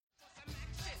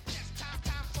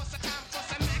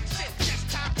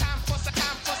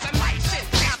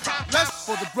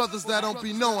brothers that don't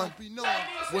be knowing.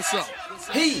 What's up?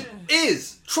 He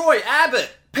is Troy Abbott,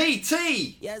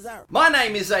 PT. Yes, sir. My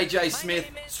name is AJ Smith,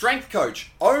 strength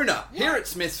coach, owner here at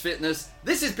Smith's Fitness.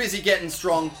 This is Busy Getting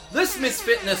Strong, the Smith's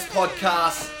Fitness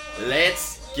podcast.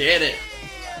 Let's get it.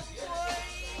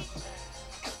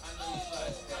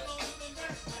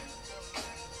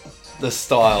 The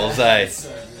styles, eh?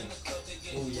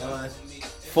 Full yellow.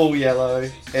 Full yellow,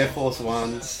 Air Force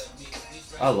Ones.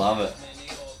 I love it.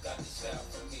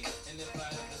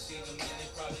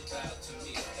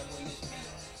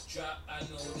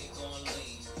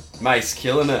 Mate's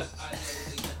killing it.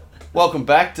 Welcome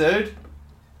back, dude.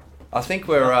 I think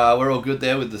we're all good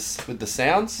there with the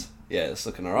sounds. Yeah, it's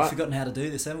looking alright. We've forgotten how to do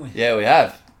this, haven't we? Yeah, we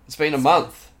have. It's been a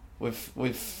month. We've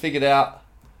figured out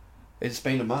it's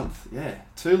been a month. Yeah,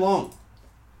 too long.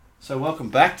 So welcome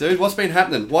back, dude. What's been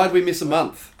happening? Why did we miss a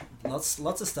month? Lots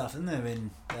of stuff, isn't there? I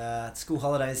mean, school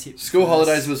holidays hit. School first,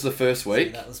 holidays was the first so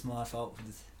week. that was my fault.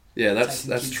 Yeah, that's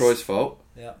taking kids. Troy's fault.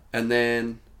 Yeah. And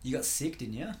then You got sick,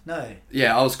 didn't you? No.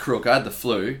 yeah, I was crook. I had the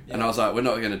flu, Yeah. and I was like, we're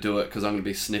not going to do it because I'm going to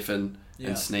be sniffing Yeah.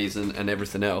 and sneezing and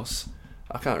everything else.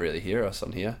 I can't really hear us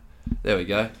on here. There we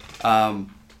go.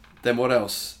 Then what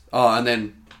else? Oh, and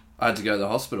then I had to go to the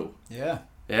hospital. Yeah.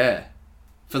 Yeah.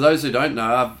 For those who don't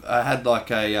know, I had like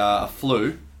a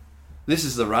flu. This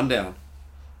is the rundown.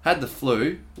 Had the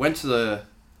flu, went to the...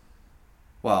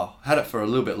 Well, had it for a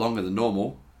little bit longer than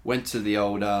normal. Went to the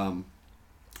old,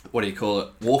 what do you call it,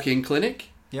 walk-in clinic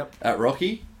Yep. at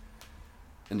Rocky.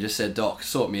 And just said, Doc,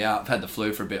 sort me out. I've had the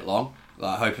flu for a bit long.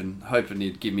 Like, hoping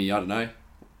you'd give me, I don't know,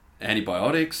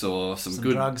 antibiotics or some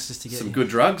good drugs just to get some you. good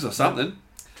drugs or something.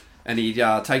 And he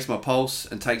takes my pulse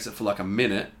and takes it for like a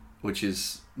minute, which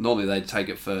is normally they take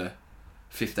it for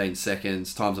 15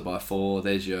 seconds, times it by 4.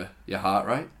 There's your heart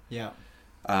rate. Yeah.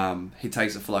 He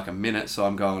takes it for like a minute, so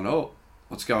I'm going, oh,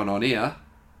 what's going on here?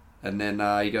 And then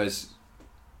he goes,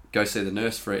 go see the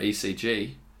nurse for an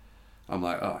ECG. I'm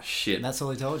like, oh shit. And that's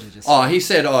all he told you. Just. Oh, he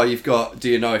said, do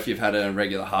you know if you've had an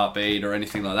irregular heartbeat or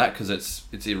anything like that? Because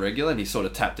it's irregular. And he sort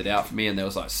of tapped it out for me, and there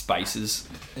was like spaces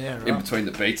Yeah. Right. in between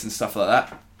the beats and stuff like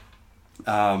that.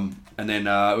 And then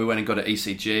we went and got an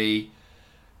ECG,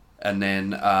 and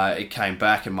then it came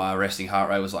back, and my resting heart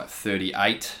rate was like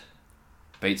 38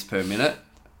 beats per minute.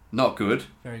 Not good.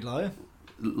 Very low.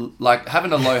 Like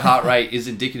having a low heart rate is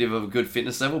indicative of a good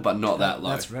fitness level, but not that low.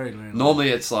 That's very low. Normally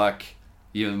it's like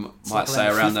you It's might like say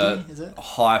around around 50, is the it?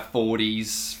 high 40s,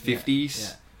 50s,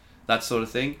 Yeah. that sort of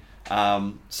thing.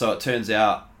 So it turns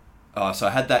out, so I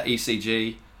had that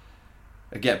ECG.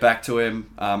 I get back to him.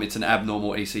 It's an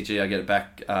abnormal ECG. I get it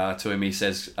back to him. He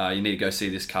says, you need to go see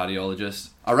this cardiologist.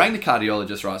 I rang the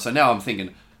cardiologist, right? So now I'm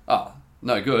thinking, oh,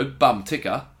 no good, bum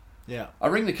ticker. Yeah. I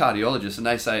ring the cardiologist and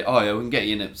they say, oh, yeah, we can get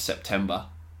you in at September.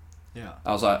 Yeah.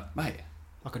 I was like, mate,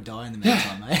 I could die in the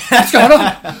meantime, mate. what's going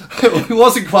on? It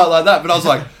wasn't quite like that, but I was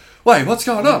like, wait, what's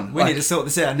going on? We need to sort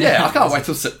this out now. Yeah, I can't wait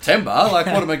till September. Like,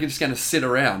 what am I just going to sit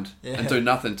around Yeah. and do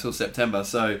nothing till September?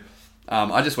 So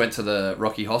I just went to the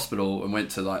Rocky Hospital and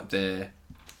went to like their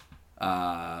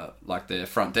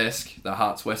front desk, the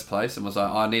Hearts West place, and was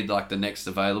like, I need like the next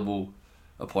available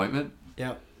appointment.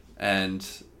 Yep. And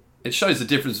it shows the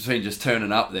difference between just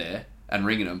turning up there and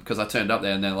ringing them, because I turned up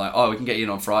there and they're like, oh, we can get you in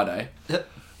on Friday.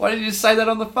 Why didn't you just say that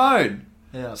on the phone?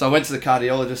 Yeah. So I went to the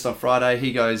cardiologist on Friday.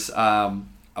 He goes, I'm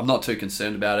not too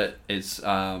concerned about it. It's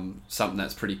something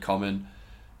that's pretty common.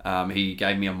 He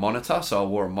gave me a monitor, so I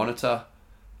wore a monitor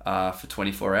for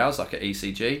 24 hours, like an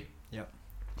ECG. Yep.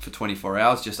 For 24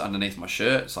 hours, just underneath my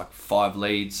shirt. It's like 5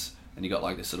 leads, and you got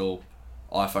like this little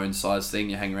iPhone size thing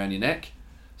you hang around your neck.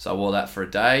 So I wore that for a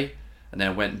day, and then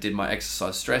I went and did my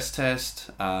exercise stress test.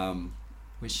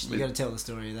 Which you got to tell the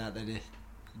story of that. They're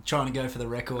trying to go for the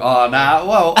record. Oh, nah.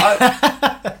 Well,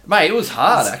 mate, it was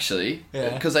hard actually.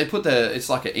 Yeah. Because they put it's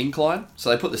like an incline. So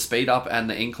they put the speed up and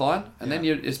the incline. And then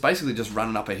it's basically just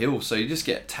running up a hill. So you just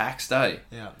get taxed, eh?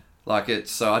 Yeah. Like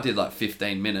so I did like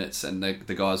 15 minutes and the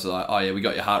guys were like, oh yeah, we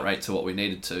got your heart rate to what we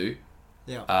needed to.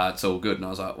 Yeah. It's all good. And I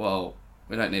was like, well,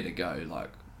 we don't need to go, like,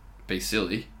 be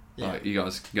silly. Yeah. Like, you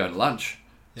guys can go to lunch,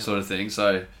 Yeah. sort of thing.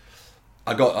 So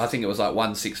I think it was like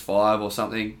 165 or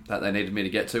something that they needed me to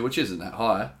get to, which isn't that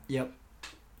high. Yep.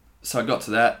 So I got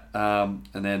to that, and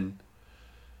then,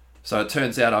 so it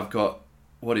turns out I've got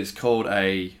what is called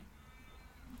a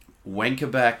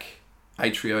Wenkerback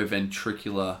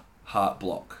atrioventricular heart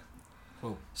block.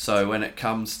 Cool. So when it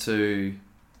comes to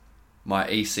my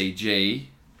ECG,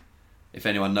 if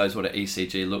anyone knows what an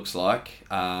ECG looks like,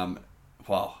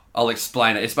 well, I'll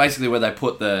explain it. It's basically where they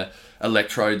put the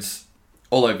electrodes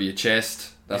all over your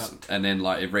chest, and then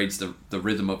like it reads the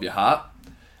rhythm of your heart.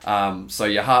 So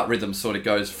your heart rhythm sort of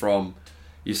goes from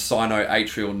your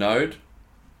sinoatrial node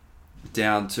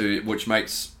down to, which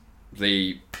makes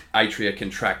the atria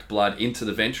contract blood into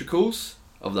the ventricles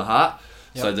of the heart.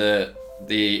 Yep. So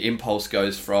the impulse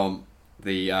goes from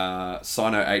the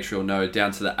sinoatrial node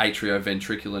down to the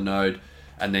atrioventricular node,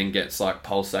 and then gets like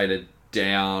pulsated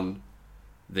down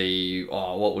the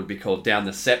what would be called down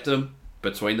the septum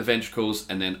between the ventricles,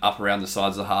 and then up around the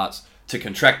sides of the hearts to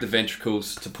contract the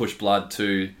ventricles to push blood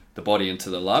to the body into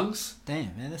the lungs.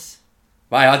 Damn, man, that's...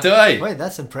 Mate, I do. Wait,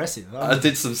 that's impressive. I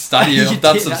did some study. I've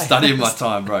done some study in my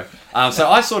time, bro. So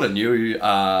I sort of knew.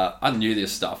 I knew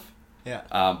this stuff.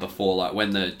 Yeah. Before, like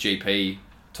when the GP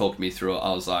talked me through it,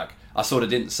 I was like, I sort of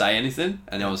didn't say anything,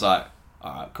 and I was like,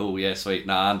 all right, cool, yeah, sweet.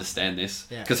 No, I understand this,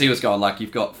 because he was going like,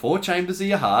 you've got 4 chambers of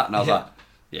your heart, and I was like,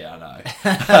 yeah,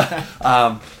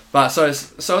 I know. But so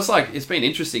it's like, it's been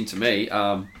interesting to me.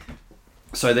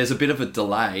 So there's a bit of a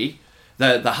delay.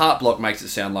 The heart block makes it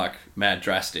sound like mad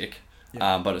drastic.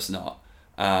 But it's not.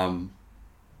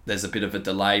 There's a bit of a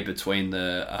delay between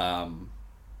the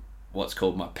what's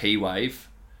called my P wave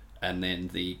and then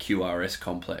the QRS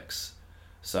complex.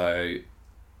 So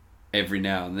every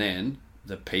now and then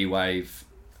the P wave,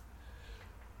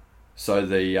 so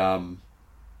the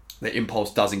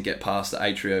impulse doesn't get past the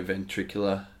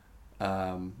atrioventricular,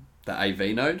 the AV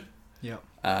node. Yeah.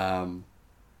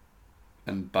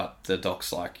 But the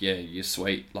doc's like, yeah, you're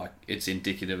sweet. Like, it's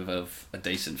indicative of a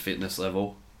decent fitness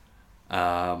level.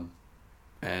 And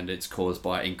it's caused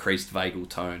by increased vagal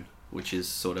tone, which is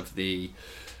sort of the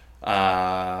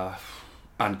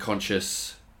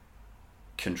unconscious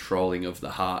controlling of the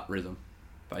heart rhythm,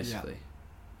 basically.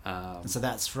 Yeah. So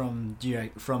that's from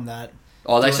that.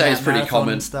 Oh, they say it's pretty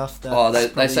common stuff.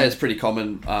 They say it's pretty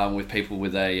common with people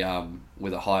with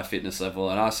a high fitness level,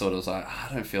 and I sort of was like,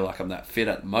 I don't feel like I'm that fit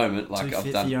at the moment. Like,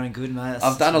 I've done your own good, mate.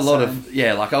 I've done a lot of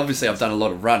like obviously I've done a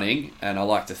lot of running, and I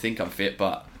like to think I'm fit,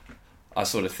 but I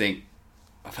sort of think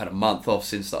I've had a month off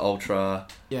since the ultra.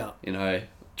 Yeah. You know,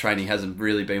 training hasn't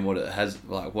really been what it has,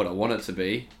 like what I want it to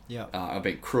be. Yeah. I've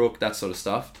been crook, that sort of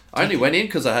stuff. I only went in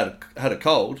because I had a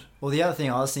cold. Well, the other thing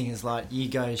I was thinking is like, you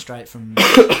go straight from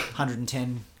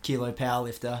 110 kilo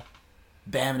powerlifter,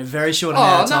 bam, in a very short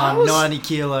amount of time, 90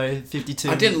 kilo, 52.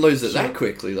 I didn't lose it that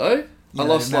quickly though. I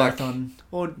lost marathon,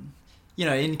 or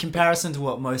in comparison to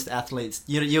what most athletes,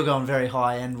 you're going very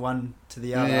high end one to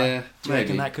the other. Yeah, do you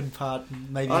reckon that could part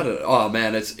maybe? I don't. Oh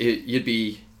man, you'd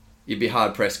be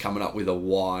hard pressed coming up with a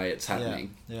why it's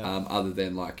happening. Yeah. Other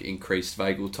than like increased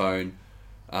vagal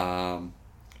tone.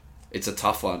 It's a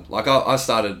tough one. Like I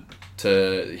started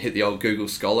to hit the old Google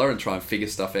Scholar and try and figure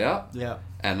stuff out. Yeah.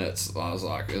 And it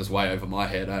was way over my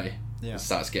head, eh? Yeah. It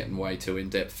starts getting way too in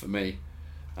depth for me,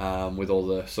 with all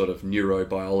the sort of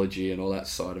neurobiology and all that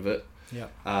side of it. Yeah.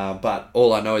 But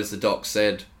all I know is the doc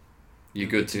said you're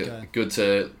good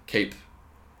to keep.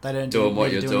 They don't doing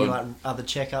what you're doing. Like other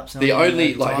checkups. The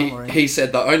only he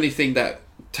said the only thing that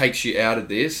takes you out of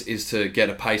this is to get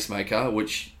a pacemaker,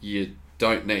 which you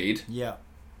don't need. Yeah.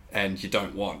 And you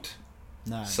don't want.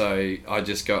 No. So I'm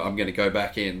going to go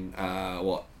back in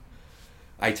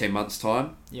 18 months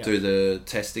time, do the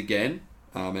test again,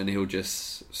 and he'll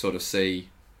just sort of see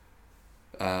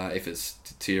if it's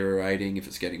deteriorating, if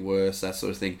it's getting worse, that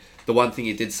sort of thing. The one thing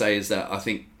he did say is that I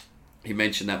think he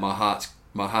mentioned that my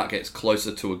heart gets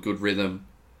closer to a good rhythm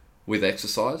with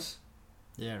exercise.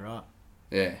 Yeah, right.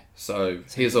 Yeah, so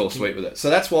he's all sweet with it. So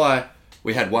that's why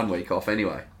we had 1 week off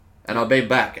anyway, and I've been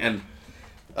back. And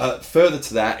further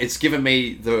to that, it's given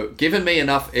me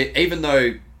enough. Even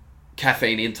though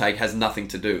caffeine intake has nothing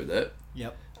to do with it.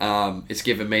 Yep. It's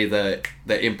given me the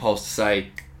impulse to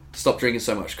say, stop drinking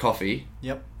so much coffee.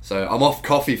 Yep. So I'm off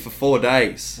coffee for 4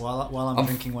 days. While I'm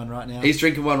drinking one right now. He's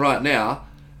drinking one right now,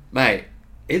 mate.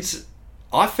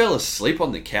 I fell asleep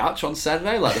on the couch on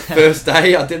Saturday. Like the first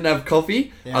day I didn't have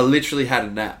coffee, I literally had a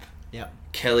nap. Yeah.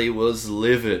 Kelly was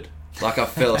livid. Like I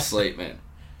fell asleep, man.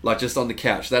 Like just on the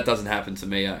couch. That doesn't happen to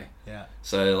me, eh? Yeah.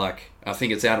 So like I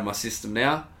think it's out of my system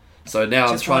now. So now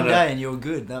just I'm trying one day and you were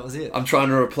good. That was it. I'm trying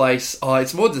to replace. Oh,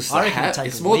 it's more just the habit.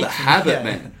 It's more the habit,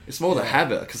 man. It's more the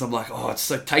habit because I'm like, oh, it's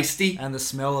so tasty and the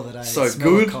smell of it. Eh? So the smell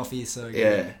good. Of coffee is so good.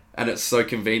 Yeah, and it's so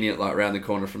convenient, like around the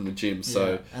corner from the gym.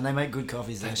 So and they make good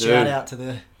coffees. There. Shout out to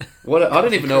the. I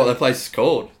don't even know what that place is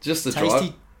called. Just the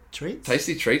Tasty Treats.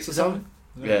 Tasty Treats or something.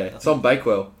 Yeah, it's on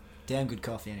Bakewell. Damn good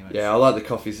coffee, anyway. Yeah, I like the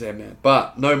coffees there, man.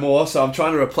 But no more. So I'm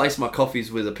trying to replace my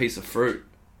coffees with a piece of fruit.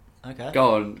 Okay.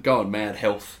 Go on, mad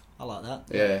health. I like that.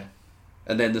 Yeah.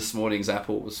 And then this morning's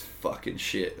apple was fucking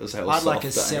shit. It was hell I had soft, like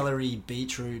a celery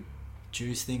beetroot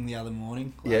juice thing the other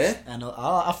morning. Yeah. And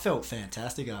I felt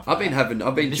fantastic after I've been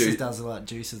juicing. Does a lot of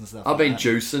juices and stuff. I've been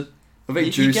juicing. I've been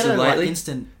You juicing get a, like, lately.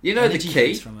 instant You know the energy key?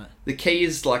 boost from it. The key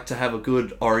is like to have a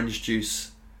good orange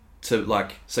juice to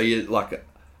like, so you like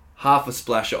half a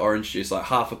splash of orange juice, like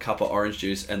half a cup of orange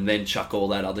juice, and then chuck all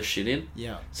that other shit in.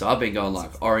 Yeah. So I've been going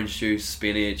like orange juice,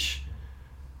 spinach,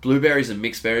 blueberries and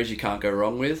mixed berries you can't go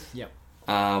wrong with. Yep.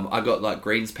 I got like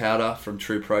greens powder from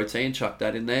True Protein, chuck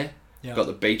that in there. Yep. Got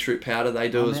the beetroot powder they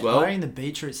do as well. I reckon the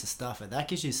beetroot's the stuff. That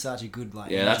gives you such a good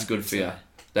like. Yeah, that's good for you.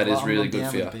 That is really good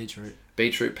for you. Beetroot.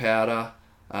 Beetroot powder.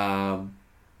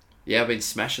 Yeah, I've been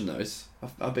smashing those.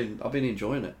 I've been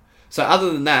enjoying it. So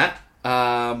other than that,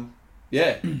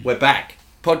 yeah, we're back.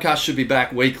 Podcast should be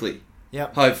back weekly.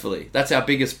 Yep. Hopefully. That's our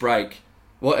biggest break.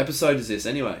 What episode is this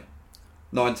anyway?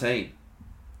 19.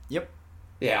 Yep.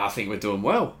 Yeah, I think we're doing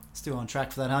well. Still on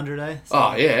track for that 100, eh? So,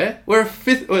 Oh yeah, we're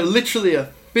literally a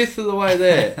fifth of the way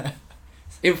there.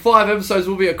 In 5 episodes,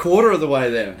 we'll be a quarter of the way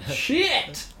there.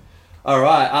 Shit. All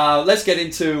right, let's get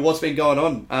into what's been going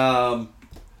on.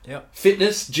 Yep.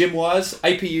 Fitness, gym-wise,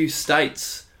 APU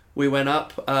States. We went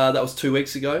up. That was 2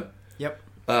 weeks ago. Yep.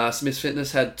 Smith's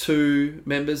Fitness had 2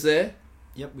 members there.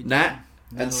 Yep. We Nat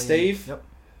and Natalie, Steve. Yep.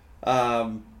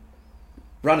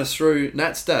 Run us through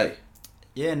Nat's day.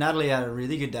 Yeah, Natalie had a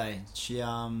really good day. She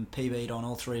PB'd on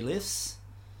all 3 lifts.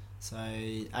 So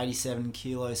 87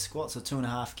 kilo squats, or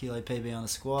 2.5 kilo PB on the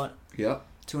squat. Yeah.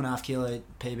 2.5 kilo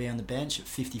PB on the bench at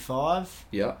 55.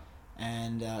 Yeah.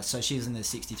 And so she was in the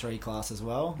 63 class as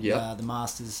well. Yeah. The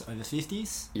Masters over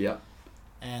 50s. Yeah.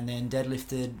 And then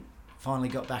deadlifted, finally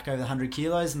got back over the 100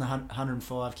 kilos and the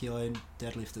 105 kilo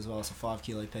deadlift as well. So 5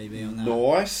 kilo PB on that.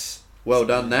 Nice. Well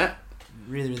done, Nat.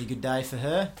 Really, really good day for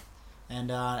her.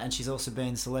 And she's also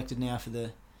been selected now for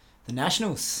the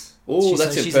Nationals. Oh,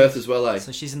 that's in Perth as well, eh?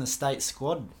 So she's in the state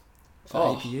squad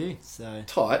for APU. So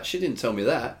tight. She didn't tell me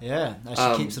that. yeah, no,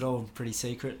 she keeps it all pretty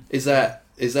secret. Is that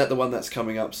the one that's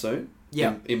coming up soon?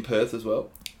 Yeah. In Perth as well?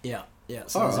 Yeah. Yeah,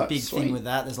 so there's a big sweet. thing with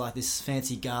that. There's like this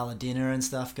fancy gala dinner and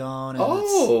stuff going. And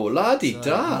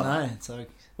la-di-da. I know. So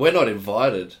We're not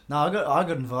invited. no, I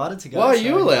got invited to go. Why are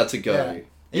you allowed to go? Yeah.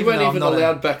 You weren't even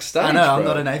allowed backstage. I know, I'm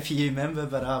bro. not an APU member,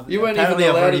 but You weren't even apparently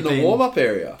I've allowed already in the been- warm-up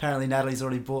area. Apparently Natalie's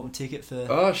already bought my ticket for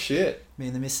Oh, shit. me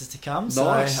and the missus to come. Nice.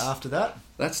 So after that,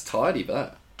 That's tidy,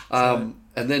 that. And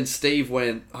then Steve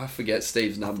went... I forget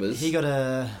Steve's numbers. he got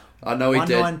a I know he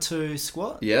did. 192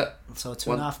 squat. Yeah. So a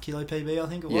 2.5 kilo PB, I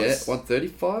think it was. Yeah,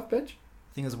 135 bench?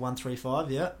 I think it was 135.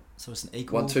 Yeah. So it's an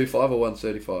equal. 125 or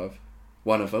 135?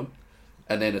 One of them.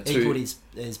 And then a Equal 2...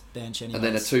 his bench anyway. And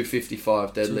then a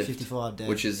 255 deadlift. 255 dead.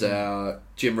 Which is our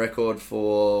gym record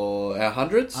for our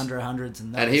hundreds. Under 100s,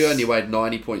 And he only weighed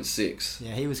 90.6.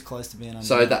 Yeah, he was close to being under.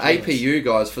 So the 90 kilos. APU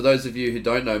guys, for those of you who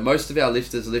don't know, most of our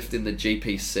lifters lift in the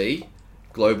GPC,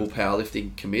 Global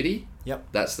Powerlifting Committee. Yep.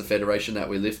 That's the federation that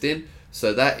we lift in.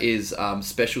 So that is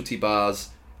specialty bars,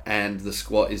 and the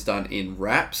squat is done in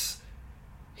wraps.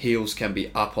 Heels can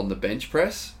be up on the bench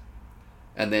press.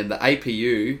 And then the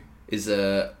APU is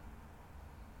a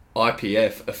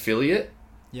IPF affiliate.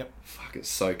 Yep. Fuck, it's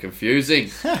so confusing.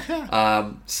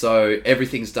 So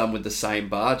everything's done with the same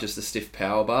bar, just a stiff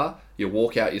power bar. You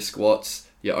walk out your squats,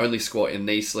 you only squat in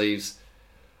knee sleeves,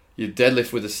 you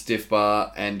deadlift with a stiff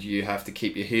bar, and you have to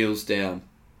keep your heels down.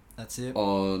 That's it.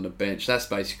 On a bench. That's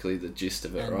basically the gist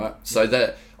of it, And, right? So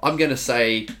that I'm going to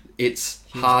say it's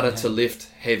Heels harder and to head. lift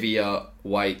heavier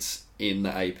weights in the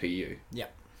APU.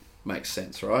 Yep. Makes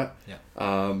sense, right?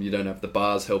 Yeah. You don't have the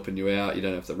bars helping you out. You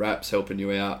don't have the wraps helping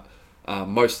you out.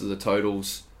 Most of the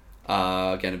totals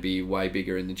are going to be way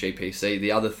bigger in the GPC.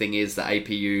 The other thing is the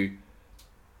APU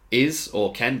is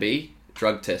or can be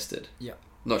drug tested. Yep.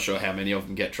 Not sure how many of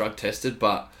them get drug tested,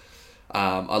 but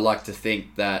I like to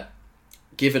think that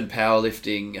given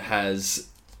powerlifting has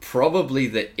probably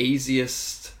the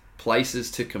easiest places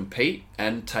to compete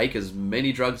and take as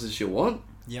many drugs as you want,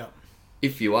 Yep.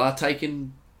 if you are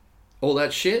taking all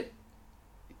that shit,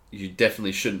 you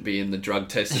definitely shouldn't be in the drug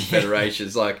tested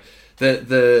federations. Like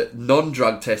the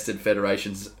non-drug tested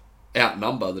federations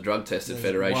outnumber the drug tested Why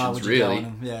federations, would you go really. on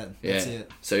them? Yeah. That's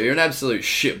it. So you're an absolute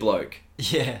shit bloke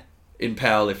Yeah. in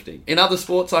powerlifting. In other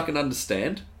sports, I can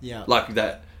understand Yeah. like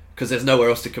that because there's nowhere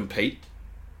else to compete.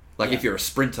 Like Yeah. if you're a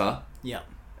sprinter Yeah.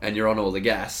 and you're on all the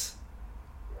gas,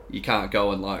 you can't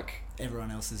go and like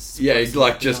Everyone else is. yeah, supposed to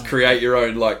like be just on it. create your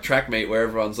own like track meet where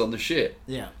everyone's on the shit.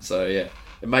 Yeah. So yeah,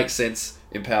 it makes sense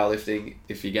in powerlifting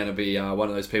if you're going to be one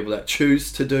of those people that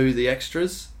choose to do the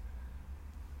extras,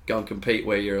 go and compete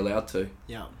where you're allowed to.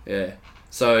 Yeah. Yeah.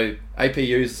 So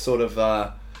APU's sort of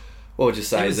what would you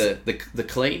say, It was- the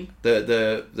clean,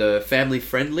 the family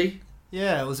friendly.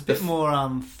 Yeah, it was a bit more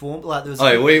form. Like there was.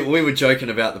 Oh, we were joking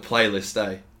about the playlist,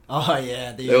 eh? Oh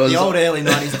yeah, There was- the old early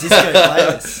 90s disco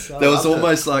players. There was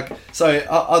almost like, so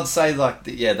I'd say like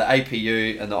the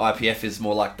APU and the IPF is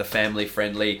more like the family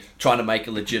friendly, trying to make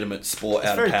a legitimate sport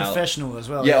out of very power. professional as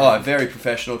well. Yeah, very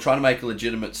professional, trying to make a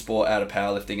legitimate sport out of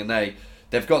powerlifting, and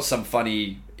they've got some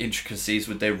funny intricacies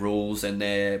with their rules and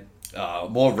their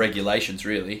more regulations.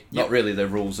 Really, not really the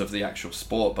rules of the actual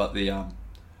sport, but the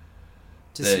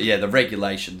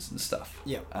regulations and stuff.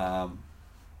 Yeah.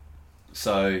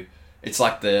 So it's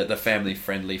like the family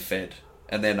friendly fed.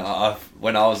 And then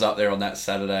when I was up there on that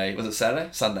Saturday, was it Saturday?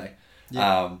 Sunday.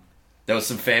 Yeah. There was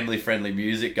some family friendly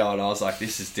music going. I was like,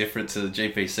 this is different to the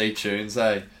GPC tunes.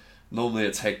 Normally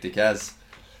it's hectic as.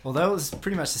 Well, that was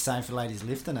pretty much the same for ladies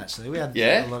lifting. Actually, we had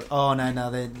Yeah? a lot. Oh no,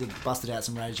 they busted out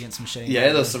some Rage Against the Machine. Yeah,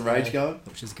 there was some rage going,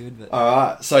 which is good. But all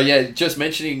right. So yeah, just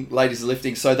mentioning ladies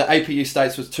lifting. So the APU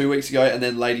states was 2 weeks ago, and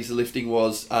then ladies lifting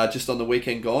was just on the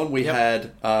weekend gone. We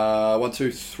had 1,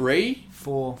 2, 3,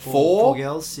 four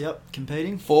girls. Yep,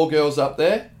 competing. 4 girls up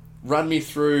there. Run me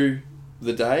through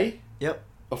the day. Yep.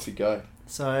 Off you go.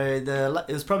 So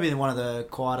it was probably one of the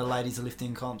quieter ladies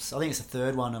lifting comps. I think it's the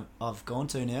third one I've gone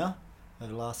to now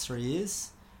over the last 3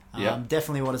 years.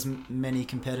 Definitely not as many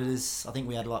competitors. I think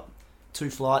we had like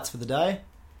 2 flights for the day.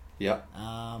 Yeah.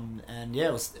 And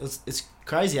yeah, it's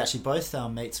crazy actually. Both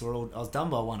meets were all. I was done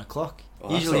by 1 o'clock.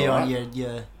 Oh, Usually that's all on right.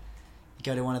 you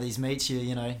go to one of these meets,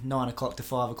 you know 9 o'clock to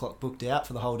 5 o'clock booked out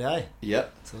for the whole day.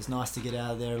 Yep. So it was nice to get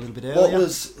out of there a little bit earlier.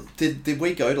 Did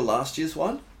we go to last year's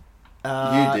one?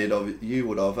 You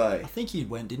would have, I think you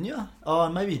went, didn't you? Oh,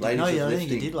 maybe you did. Ladies No, of yeah, I don't think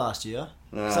you lifting. did last year.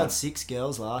 Nah. So I had 6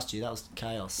 girls last year. That was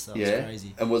chaos. That was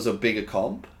crazy. And was a bigger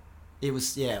comp? It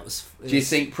was. Do Do you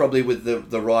think probably with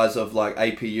the rise of like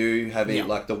APU having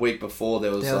like the week before there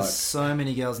was so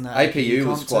many girls in that APU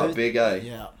was comp quite too. big, eh?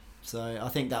 Yeah. So I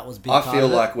think that was a big I part feel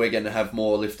of it. like we're going to have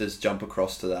more lifters jump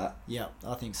across to that. Yeah,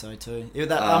 I think so too.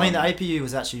 I mean, the APU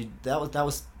was actually that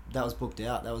was booked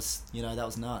out. That was that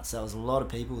was nuts. That was a lot of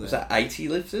people there. Was that 80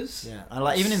 lifters? Yeah, and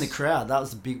like even in the crowd, that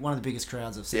was one of the biggest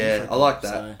crowds I've seen. Yeah, for a I like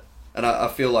comp, that. so. And I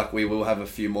feel like we will have a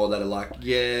few more that are like,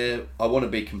 yeah, I want to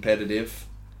be competitive.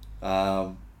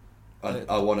 I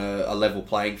want a level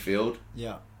playing field.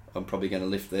 Yeah. I'm probably going to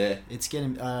lift there. It's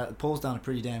getting... Paul's done a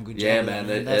pretty damn good job. Yeah, man,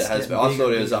 it has been. I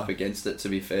thought he was up against it, to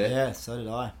be fair. Yeah, so did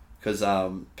I. Because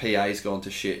PA's gone to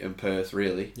shit in Perth,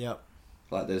 really. Yep.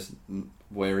 Like,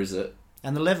 where is it?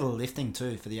 And the level of lifting,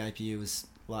 too, for the APU was,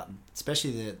 like,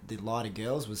 especially the lighter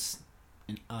girls, was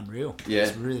unreal. Yeah.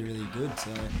 It's really, really good,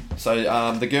 So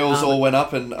the girls all went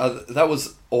up, and that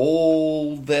was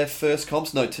all their first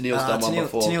comps? No, Tennille's done one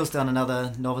before. Tennille's done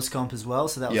another novice comp as well,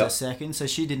 so that was Yep. her second. So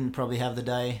she didn't probably have the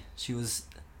day she was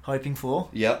hoping for.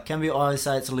 Yep. I always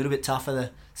say it's a little bit tougher the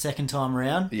second time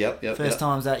around. Yep. First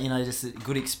time's that, just a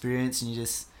good experience, and you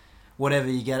just, whatever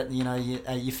you get,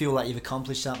 you feel like you've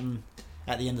accomplished something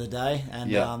at the end of the day.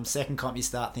 And second comp, you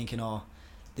start thinking, I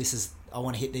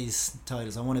want to hit these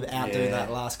totals. I want to outdo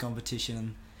that last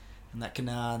competition, and that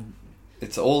can.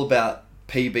 It's all about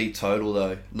PB total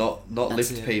though, not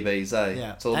lift it. PBs, eh?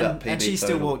 Yeah, it's all about PB and she total.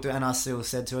 still walked, and I still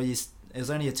said to her, it was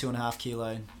only a 2.5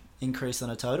 kilo increase on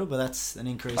a total, but that's an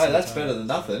increase. Oh, on that's a total. better than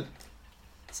nothing.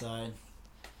 So,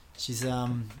 she's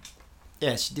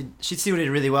she still did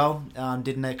really well.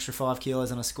 Did an extra 5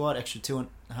 kilos on a squat, extra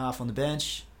 2.5 on the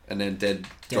bench. And then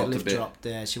dropped a Deadlift bit. dropped.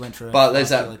 Yeah, she went for. But is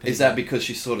that because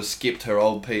she sort of skipped her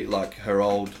old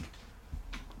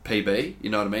PB? You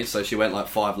know what I mean? So she went like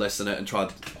 5 less than it and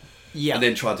tried. Yeah. And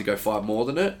then tried to go 5 more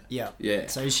than it. Yeah. Yeah.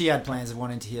 So she had plans of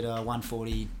wanting to hit a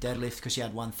 140 deadlift because she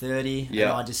had 130.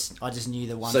 Yeah. And I just knew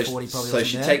the 140 probably So wasn't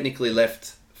she there. technically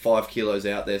left 5 kilos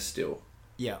out there still.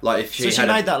 Yeah. Like if she she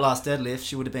made that last deadlift,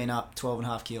 she would have been up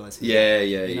 12.5 kilos.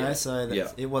 Yeah. So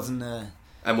it wasn't a.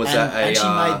 And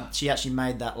she actually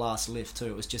made that last lift too.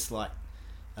 It was just like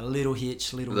a little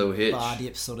hitch, little hitch. Bar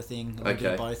dip sort of thing. A little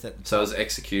bit of both at the So it was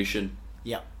execution.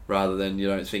 Yeah. Rather than you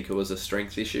don't think it was a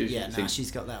strength issue. Yeah,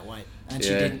 she's got that weight, and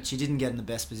Yeah. she didn't get in the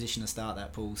best position to start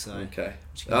that pull. So okay.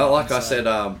 Like I said,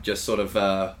 just sort of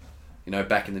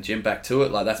back in the gym, back to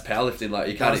it. Like that's powerlifting. Like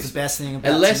you can't. That was the best thing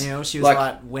about Tennille. She was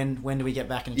like, when do we get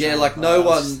back in? Yeah, like no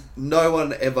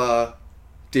one ever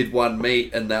did one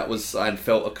meet and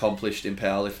felt accomplished in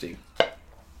powerlifting.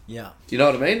 Yeah. Do you know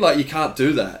what I mean? Like you can't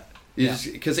do that.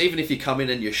 Because even if you come in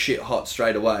and you're shit hot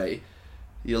straight away,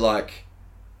 you're like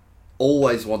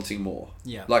always wanting more.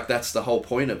 Yeah. Like that's the whole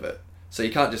point of it. So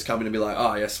you can't just come in and be like,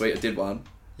 oh yeah, sweet, I did one.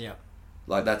 Yeah.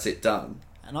 Like that's it, done.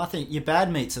 And I think your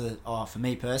bad meets are, for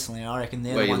me personally, I reckon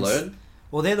they're where the ones. you learn.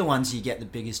 Well, they're the ones you get the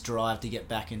biggest drive to get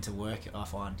back into work, I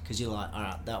find, because you're like, all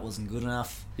right, that wasn't good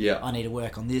enough. Yeah. I need to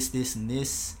work on this, and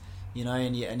this,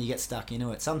 and you get stuck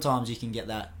into it. Sometimes you can get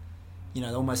that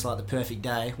almost like the perfect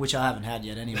day, which I haven't had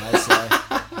yet anyway. So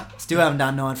still haven't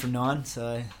done 9 from 9. So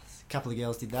a couple of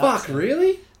girls did that. Fuck, so.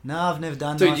 really? No, I've never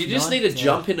done. Dude, 9 you for just 9, need to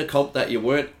jump in a comp that you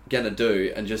weren't gonna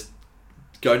do and just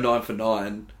go 9 for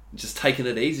 9. Just taking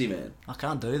it easy, man. I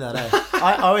can't do that.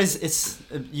 I always, it's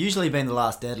usually been the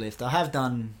last deadlift. I have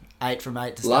done 8 from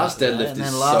 8 to start. Last deadlift is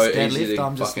so easy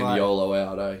to fucking YOLO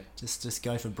out, eh? Just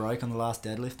go for broke on the last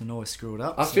deadlift and always screw it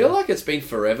up. I feel like it's been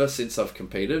forever since I've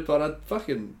competed, but I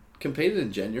fucking competed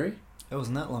in January. It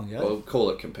wasn't that long ago. Well, call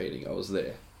it competing. I was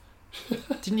there.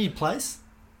 Didn't you place?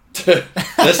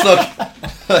 Let's not.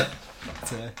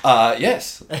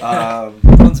 Yes.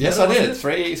 Yes, I did.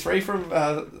 Three from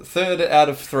third out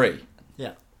of 3.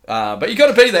 Yeah. But you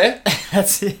got to be there.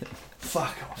 That's it.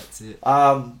 Fuck off. That's it.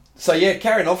 So yeah,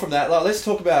 carrying on from that, like, let's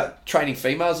talk about training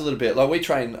females a little bit. Like, we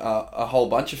train a whole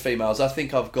bunch of females. I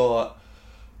think I've got,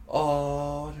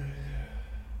 I've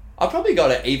probably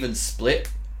got an even split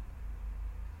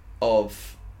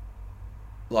of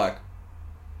like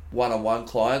one-on-one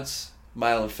clients,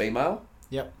 male and female.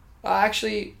 Yep.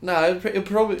 Actually, no. It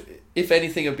probably, if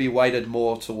anything, it'd be weighted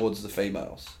more towards the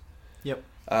females. Yep.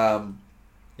 Yeah, I'm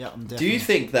definitely. Do you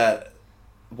think that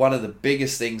one of the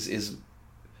biggest things is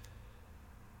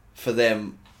for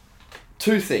them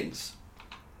 2 things?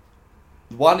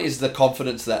 One is the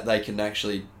confidence that they can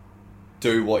actually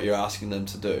do what you're asking them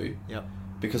to do. Yep.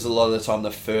 Because a lot of the time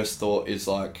the first thought is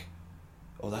like,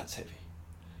 oh, that's heavy.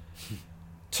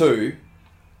 2,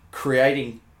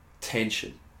 creating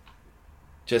tension.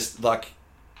 Just like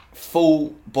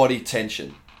full body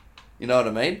tension. You know what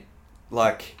I mean?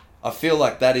 Like, I feel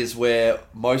like that is where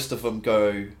most of them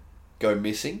go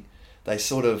missing. They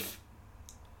sort of,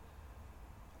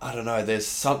 I don't know, there's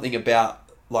something about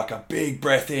like a big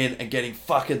breath in and getting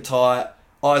fucking tight,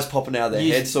 eyes popping out of their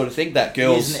head sort of thing. That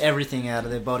girls... Using everything out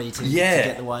of their body to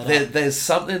get the weight up. There's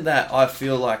something that I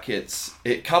feel like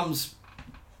it comes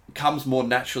more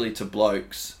naturally to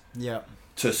blokes. Yeah.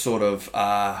 To sort of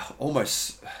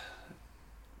almost...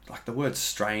 like, the word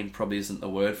strain probably isn't the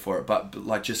word for it, but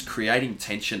like just creating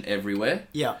tension everywhere.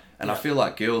 Yeah. And I feel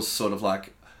like girls sort of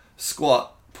like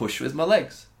squat, push with my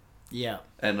legs. Yeah.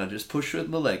 And I just push with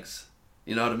my legs.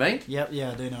 You know what I mean? Yep,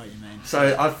 yeah, I do know what you mean.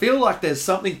 So I feel like there's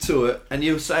something to it, and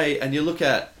you look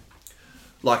at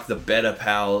like the better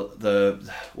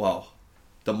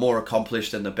the more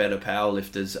accomplished and the better power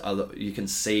lifters, you can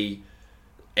see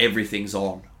everything's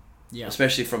on. Yeah.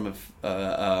 Especially from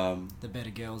the better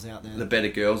girls out there. The better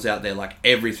girls out there, like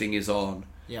everything is on.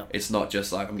 Yeah. It's not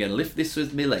just like, I'm going to lift this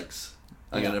with my legs.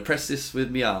 I'm going to press this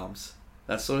with my arms.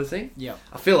 That sort of thing. Yeah.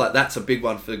 I feel like that's a big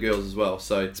one for the girls as well.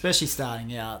 So especially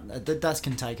starting out, that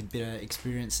can take a bit of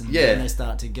experience, and yeah, when they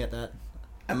start to get that.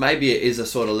 And maybe it is a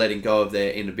sort of letting go of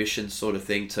their inhibitions sort of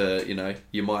thing. To, you know,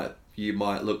 you might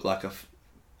look like a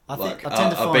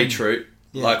beetroot.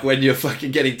 Yeah. Like when you're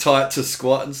fucking getting tight to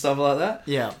squat and stuff like that.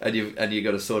 Yeah. And you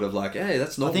got to sort of like, hey,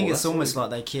 that's normal. I think it's almost like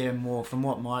they care more, from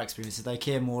what my experience is, they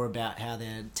care more about how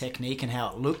their technique and how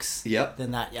it looks. Yep.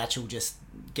 Than that actual just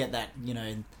get that,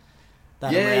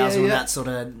 that arousal and that sort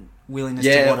of willingness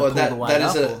to want to pull the weight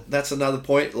up. That's another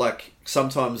point. Like,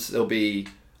 sometimes there'll be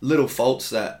little faults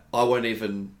that I won't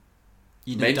even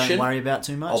mention. Don't worry about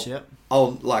too much.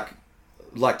 I'll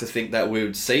like to think that we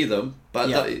would see them,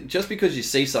 but just because you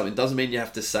see something doesn't mean you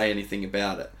have to say anything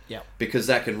about it. Yeah. Because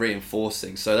that can reinforce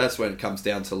things. So that's when it comes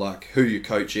down to like who you're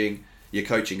coaching, your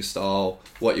coaching style,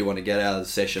 what you want to get out of the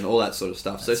session, all that sort of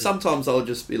stuff. So sometimes I'll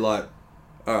just be like,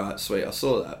 all right, sweet, I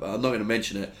saw that, but I'm not going to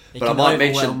mention it. But I might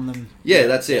mention them. Yeah,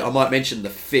 that's it. I might mention the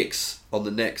fix on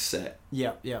the next set.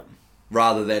 Yeah, yeah.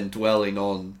 Rather than dwelling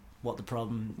on what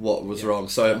was wrong.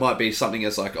 So it might be something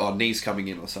as like, knees coming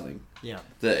in or something. Yeah.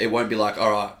 That it won't be like, all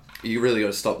right, you really got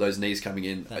to stop those knees coming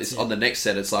in. On the next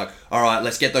set, it's like, all right,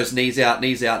 let's get those knees out,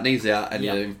 and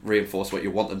you reinforce what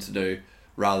you want them to do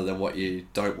rather than what you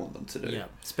don't want them to do. Yeah,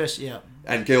 especially,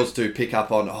 And girls do pick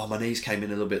up on, my knees came in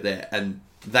a little bit there, and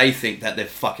they think that they're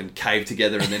fucking caved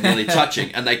together and they're nearly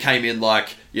touching, and they came in like,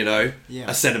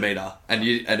 a centimetre, and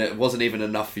it wasn't even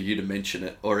enough for you to mention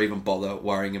it or even bother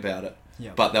worrying about it.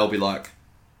 Yeah. But they'll be like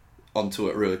onto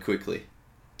it really quickly.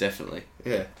 Definitely.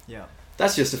 Yeah. Yeah.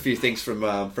 That's just a few things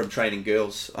from training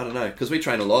girls. I don't know, because we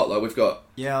train a lot. Like, we've got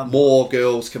more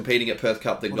girls competing at Perth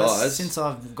Cup than guys. Since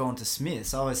I've gone to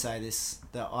Smiths, I always say this,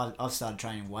 that I've started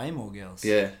training way more girls.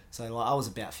 Yeah. So like I was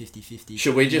about 50-50.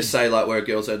 Should we just say like we're a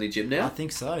girls only gym now? I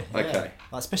think so. Yeah. Okay.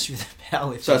 Like, especially with the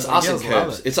powerlifting. So it's us and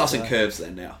curves. It's us and curves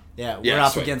then now. Yeah, we're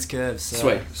up against curves.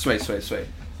 So. Sweet.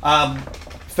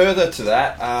 Further to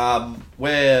that,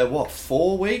 we're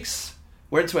 4 weeks?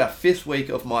 We're into our 5th week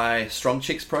of my Strong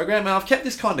Chicks program. Now, I've kept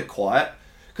this kind of quiet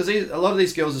because a lot of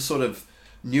these girls are sort of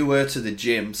newer to the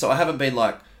gym, so I haven't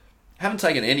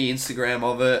taken any Instagram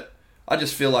of it. I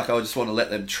just feel like I just want to let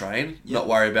them train, not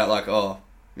worry about like, oh,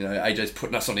 you know, AJ's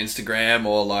putting us on Instagram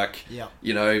or like,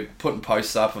 you know, putting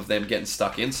posts up of them getting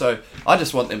stuck in. So I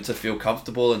just want them to feel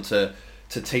comfortable and to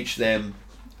teach them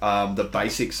the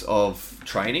basics of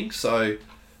training. So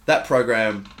that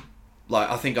program, like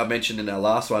I think I mentioned in our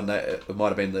last one, that it might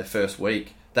have been their first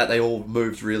week, that they all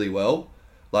moved really well.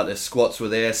 Like their squats were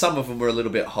there. Some of them were a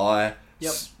little bit high.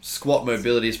 Squat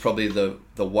mobility is probably the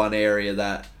one area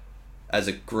that as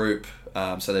a group,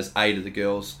 so there's 8 of the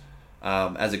girls,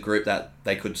 as a group that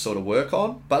they could sort of work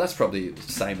on, but that's probably the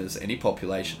same as any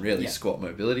population really, squat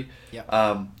mobility.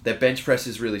 Their bench press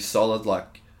is really solid.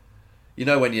 Like, you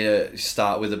know, when you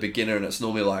start with a beginner and it's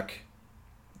normally like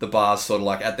the bar's sort of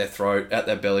like at their throat, at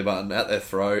their belly button, at their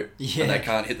throat, and they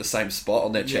can't hit the same spot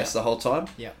on their chest the whole time.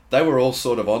 They were all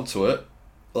sort of onto it.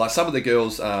 Like some of the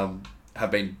girls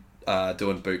have been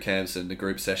doing boot camps and the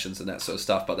group sessions and that sort of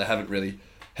stuff, but they haven't really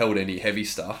held any heavy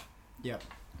stuff.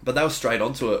 But they were straight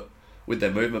onto it with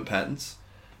their movement patterns.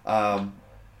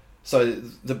 So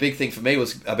the big thing for me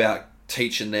was about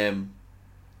teaching them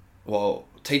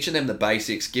the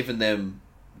basics, giving them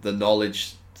the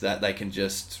knowledge that they can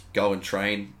just go and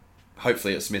train,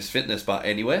 hopefully at Smith's Fitness, but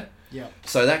anywhere.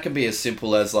 So that can be as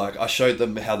simple as like, I showed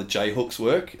them how the J hooks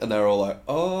work and they're all like,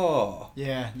 oh.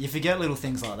 Yeah, you forget little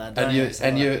things like that, don't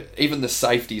and you? You even the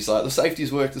safeties, like the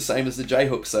safeties work the same as the J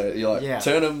hooks. So you're like,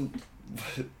 turn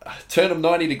them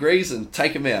 90 degrees and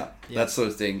take them out, that sort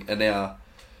of thing. And now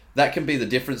that can be the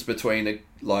difference between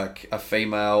a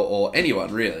female or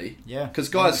anyone really. Because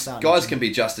guys can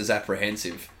be just as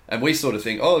apprehensive. And we sort of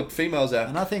think, oh, females are...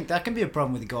 And I think that can be a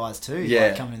problem with guys too,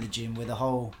 like coming in the gym with the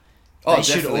whole... They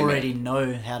should already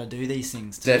know how to do these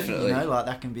things too. Definitely. You know, like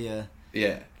that can be a...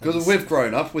 Yeah, because we've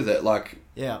grown up with it, like...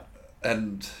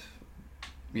 And,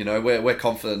 you know, we're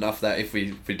confident enough that if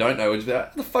we don't know, we'll just be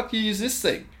like, how the fuck do you use this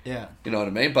thing? You know what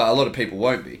I mean? But a lot of people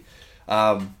won't be.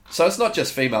 So it's not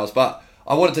just females, but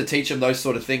I wanted to teach them those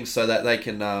sort of things so that they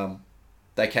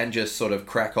can just sort of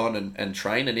crack on and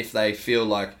train. And if they feel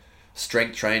like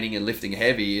strength training and lifting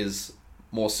heavy is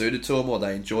more suited to them, or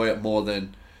they enjoy it more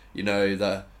than, you know,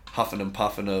 the huffing and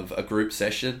puffing of a group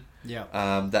session,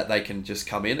 that they can just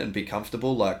come in and be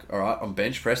comfortable. Like, all right, I'm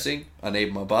bench pressing, I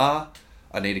need my bar,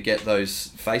 I need to get those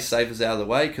face savers out of the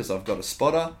way because I've got a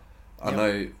spotter. I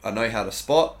know how to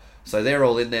spot. So they're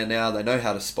all in there now. They know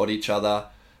how to spot each other.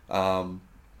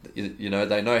 You know,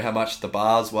 they know how much the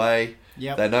bars weigh.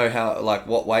 They know how, like,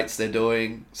 what weights they're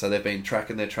doing. So they've been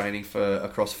tracking their training for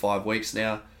across 5 weeks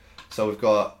now. So we've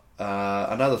got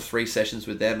another 3 sessions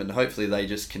with them, and hopefully they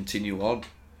just continue on.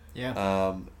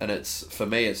 And it's, for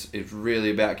me, it's really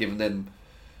about giving them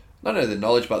not only the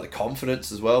knowledge but the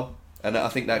confidence as well. And I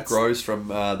think that grows from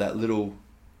that little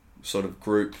sort of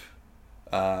group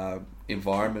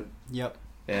environment. Yeah,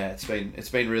 it's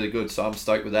been really good. So I'm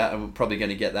stoked with that, and we're probably going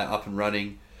to get that up and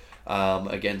running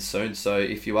again soon. So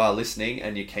if you are listening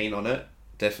and you're keen on it,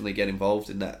 definitely get involved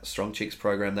in that Strong Chicks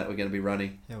program that we're going to be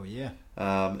running. Hell yeah.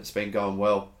 It's been going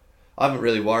well. I haven't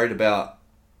really worried about...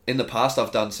 In the past,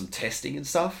 I've done some testing and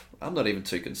stuff. I'm not even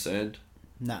too concerned.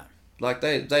 No. Like,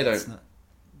 they don't...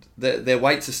 Their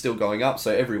weights are still going up,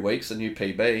 so every week's a new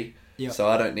PB. So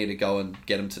I don't need to go and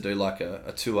get them to do like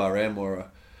a 2RM or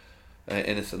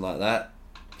anything like that.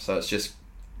 So it's just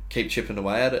keep chipping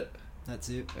away at it. That's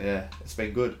it. Yeah, it's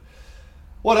been good.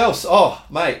 What else? Oh,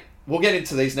 mate, we'll get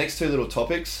into these next 2 little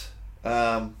topics.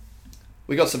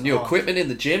 We got some new equipment in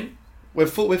the gym. We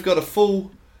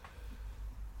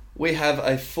have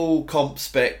a full comp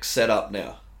spec set up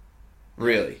now.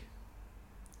 Really.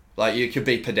 Like, you could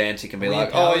be pedantic and be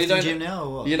like, oh, you don't, gym now,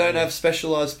 or what? You don't have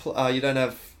specialised, you don't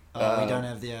have... we don't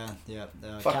have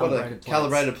the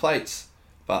calibrated plates.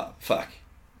 But, fuck.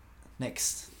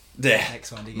 Next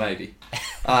one to get. Maybe.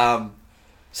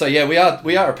 So, yeah, we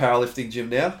are a powerlifting gym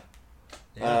now.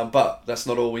 But that's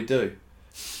not all we do.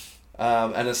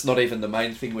 And it's not even the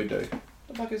main thing we do. What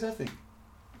the fuck is that thing?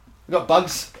 We've got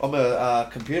bugs on my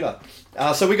computer.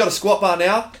 So we got a squat bar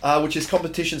now, which is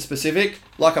competition specific.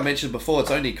 Like I mentioned before,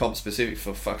 it's only comp specific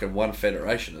for fucking one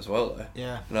federation as well, though.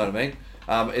 Yeah. You know what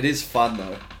I mean? It is fun,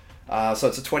 though. So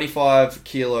it's a 25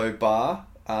 kilo bar.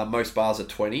 Most bars are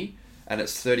 20, and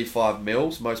it's 35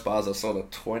 mils. Most bars are sort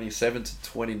of 27 to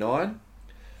 29.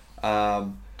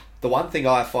 The one thing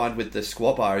I find with the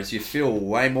squat bar is you feel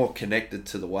way more connected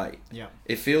to the weight. Yeah.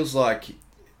 It feels like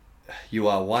you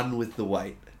are one with the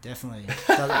weight. Definitely.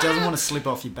 It doesn't want to slip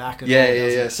off your back at all.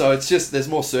 Yeah. So it's just, there's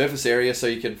more surface area, so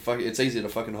you can it's easier to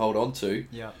fucking hold on to.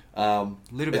 Yeah. A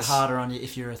little bit harder on you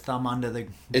if you're a thumb under the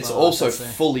bar. It's also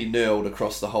fully knurled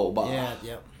across the whole bar.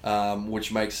 Yeah.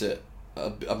 Which makes it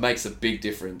makes a big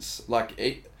difference. Like,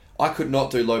 I could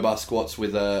not do low bar squats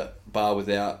with a bar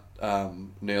without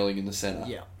knurling in the center.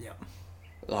 Yeah.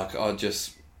 Like,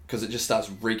 because it just starts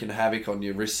wreaking havoc on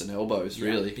your wrists and elbows,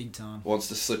 really. Big time. Wants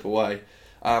to slip away.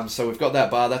 So we've got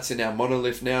that bar, that's in our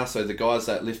monolift now, so the guys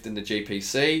that lift in the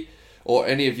GPC, or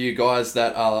any of you guys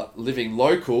that are living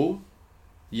local,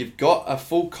 you've got a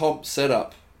full comp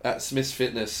setup at Smith's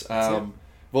Fitness. We've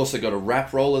also got a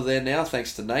wrap roller there now,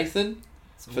 thanks to Nathan,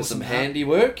 for some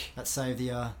handiwork. That saved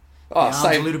the arms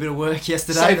a little bit of work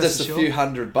yesterday. Saved us a few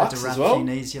 $100 as well. Few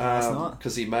knees last night.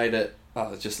 Because he made it,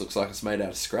 it just looks like it's made out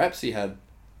of scraps he had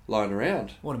lying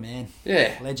around. What a man.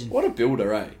 Yeah. Legend. What a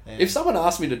builder, eh? Yeah. If someone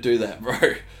asked me to do that,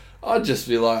 bro, I'd just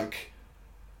be like,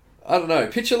 I don't know,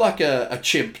 picture like a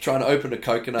chimp trying to open a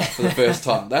coconut for the first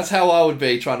time. That's how I would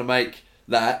be trying to make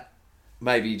that.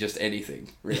 Maybe just anything,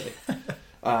 really.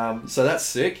 So that's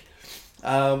sick.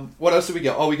 What else have we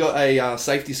got? Oh, we got a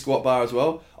safety squat bar as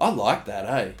well. I like that,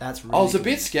 eh? That's really I was a good.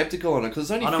 bit skeptical on it because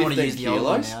it's only I don't 15 want to use the old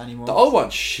one kilos. now anymore. The old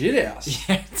one's shit house.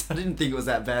 Yeah, I didn't think it was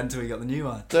that bad until we got the new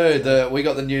one. Dude, we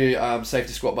got the new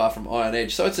safety squat bar from Iron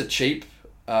Edge. So it's a cheap,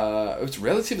 it's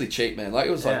relatively cheap, man. Like,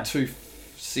 it was like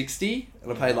 $260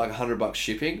 and I paid like $100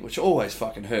 shipping, which always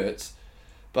fucking hurts.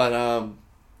 But,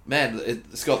 man,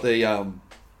 it's got the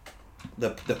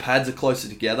pads are closer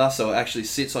together, so it actually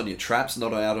sits on your traps,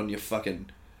 not out on your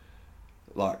fucking,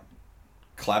 like,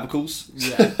 clavicles.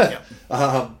 Yeah.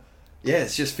 Yeah, it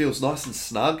just feels nice and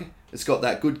snug. It's got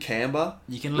that good camber.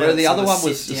 You can where let the it other sort of one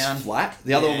was sit just down. flat.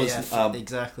 The other one was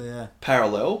exactly,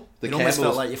 parallel. The it almost camber felt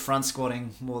was, like you're front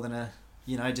squatting more than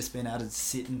just being able to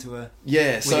sit into a...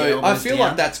 yeah, your so I elbows feel down.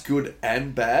 like that's good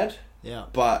and bad. Yeah.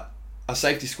 But a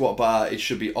safety squat bar, it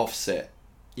should be offset.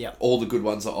 Yeah. All the good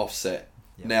ones are offset.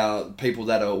 Yep. Now, people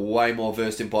that are way more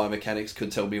versed in biomechanics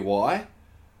could tell me why,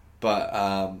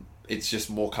 but it's just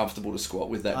more comfortable to squat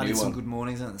with that I new did some one. good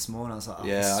mornings on it this morning. I was like,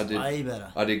 Yeah, this is way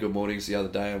better. I did good mornings the other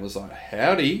day and was like,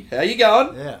 howdy, how you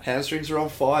going? Yeah. Hamstrings are on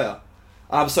fire.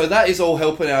 So that is all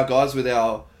helping our guys with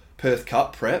our Perth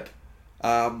Cup prep.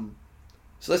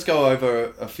 So let's go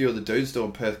over a few of the dudes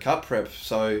doing Perth Cup prep.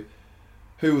 So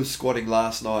who was squatting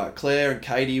last night? Claire and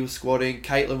Katie was squatting.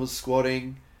 Caitlin was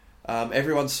squatting.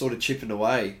 Everyone's sort of chipping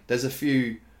away. There's a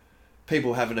few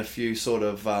people having a few sort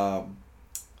of,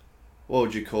 what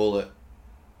would you call it?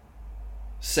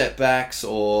 Setbacks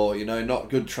or, not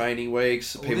good training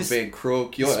weeks. Well, people being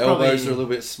crook. Your this elbows probably- are a little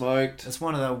bit smoked. It's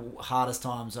one of the hardest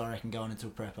times, I reckon, going into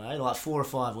a prep, eh? Like 4 or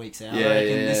 5 weeks out. Yeah, I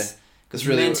reckon yeah. Because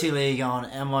really, mentally going,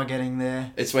 am I getting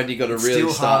there? it's when you got to It's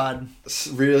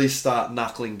really still start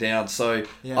knuckling down. So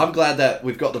Yeah. I'm glad that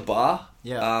we've got the bar.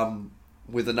 Yeah.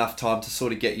 With enough time to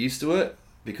sort of get used to it,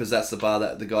 because that's the bar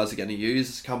that the guys are going to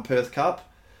use come Perth Cup.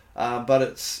 But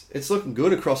it's looking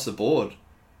good across the board.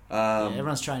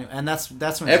 Everyone's training, and that's when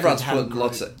everyone's it's good to have a putting group,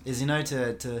 lots of- is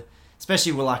to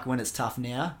especially like when it's tough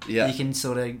now. Yeah. You can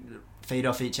sort of feed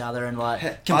off each other and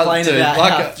Dude, complain about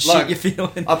how shit like, you're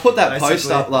feeling. I put that post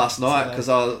basically. up last night So- because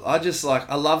I just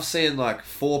I love seeing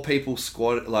 4 people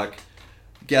squat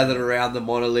gathered around the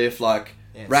monolift, Yeah,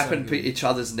 it's wrapping so good. each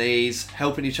other's knees,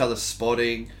 helping each other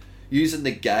spotting, using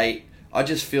the gate. I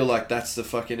just feel like that's the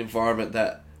fucking environment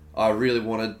that I really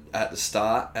wanted at the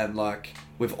start, and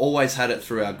we've always had it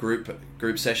through our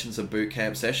group sessions and boot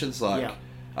camp sessions. Those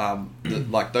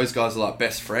guys are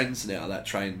best friends now that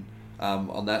train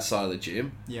on that side of the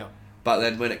gym. Yeah. But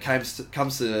then when it comes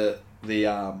to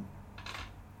the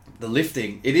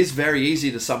lifting, it is very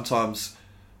easy to sometimes,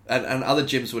 and other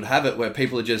gyms would have it where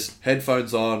people are just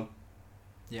headphones on.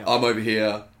 Yeah. I'm over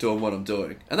here doing what I'm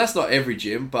doing, and that's not every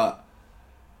gym, but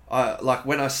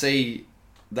when I see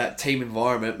that team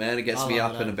environment, man, it gets me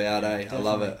up and about, eh? I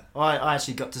love it. I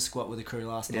actually got to squat with the crew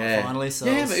last night, Yeah. finally, so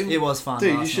Yeah, it was fun.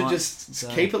 Dude, last you should night, just so-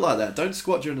 keep it like that. Don't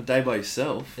squat during the day by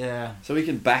yourself. Yeah. So we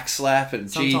can backslap and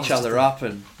G Sometimes each other just up,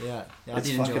 and Yeah. I it's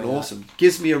did enjoy fucking that. awesome.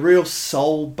 Gives me a real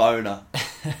soul boner.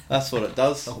 That's what it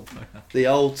does. Soul boner. The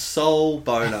old soul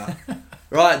boner.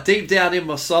 Right, deep down in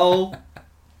my soul,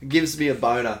 it gives me a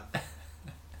boner.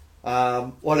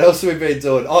 What else have we been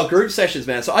doing? Oh, group sessions,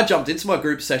 man. So I jumped into my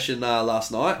group session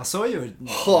last night. I saw you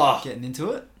were getting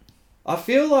into it. I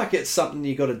feel like it's something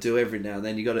you got to do every now and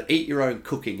then. You got to eat your own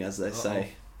cooking, as they say.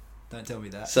 Don't tell me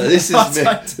that. So this is me.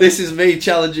 This is me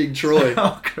challenging Troy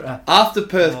Oh crap! after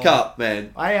Perth Cup,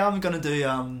 man. I am gonna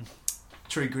do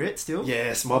True Grit still.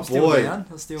 Yes, my I'm still boy. down.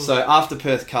 I'm still. So after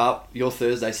Perth Cup, your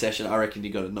Thursday session, I reckon you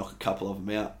got to knock a couple of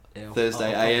them out. Yeah, Thursday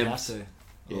I'll probably AM. have to.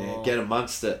 Yeah, Oh. get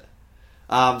amongst it.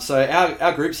 So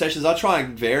our group sessions, I try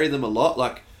and vary them a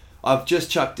lot. I've just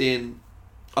chucked in,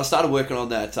 I started working on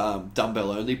that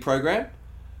dumbbell only program,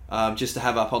 just to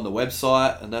have up on the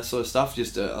website and that sort of stuff.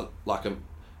 Just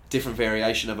it's different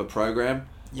variation of a program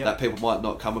Yep. that people might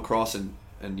not come across, and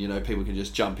you know, people can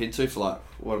just jump into for like,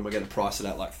 what am I going to price it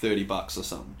at, like $30 or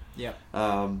something. Yep.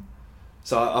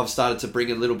 So I've started to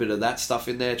bring a little bit of that stuff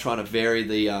in there, trying to vary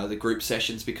the group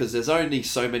sessions, because there's only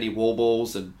so many wall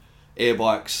balls and air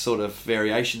bikes sort of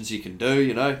variations you can do,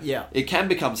 you know. Yeah. It can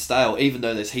become stale, even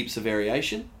though there's heaps of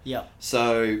variation. Yeah.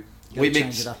 So we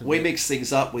change it up a we bit. mix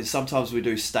things up with, sometimes we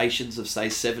do stations of say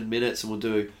 7 minutes, and we'll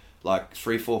do like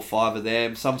 3, 4, 5 of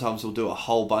them. Sometimes we'll do a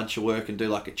whole bunch of work and do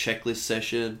like a checklist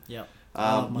session. Yep.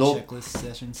 I love my checklist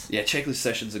sessions. Yeah, checklist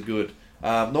sessions are good.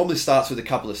 Normally starts with a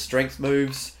couple of strength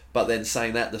moves, but then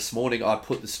saying that, this morning I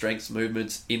put the strength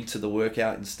movements into the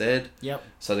workout instead. Yep.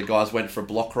 So the guys went for a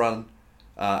block run,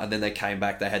 and then they came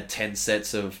back. They had 10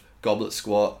 sets of goblet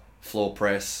squat, floor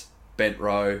press, bent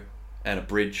row, and a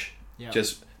bridge. Yep.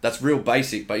 Just, that's real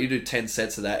basic, but you do 10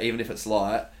 sets of that, even if it's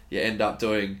light, you end up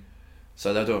doing...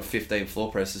 So they're doing 15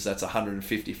 floor presses, that's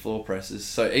 150 floor presses.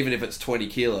 So even if it's 20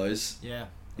 kilos... Yeah.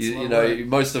 You know,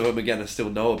 most of them are going to still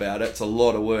know about it. It's a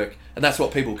lot of work, and that's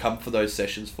what people come for those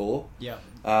sessions for. Yeah.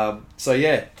 So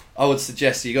yeah, I would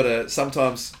suggest you got to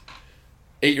sometimes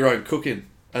eat your own cooking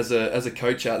as a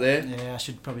coach out there. Yeah, I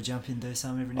should probably jump in and do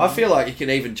some every now. I feel like you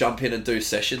can even jump in and do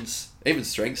sessions, even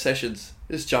strength sessions.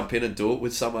 Just jump in and do it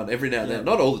with someone every now and then.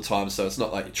 Not all the time, so it's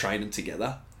not like you're training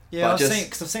together. Yeah, I've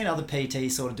seen other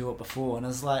PTs sort of do it before, and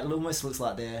it's like, it almost looks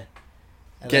like they're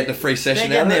getting a free session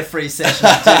they're out of getting it. their free session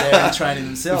to do their own training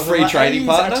themselves. A free training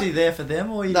partner? Are you actually there for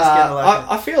them, or are you just getting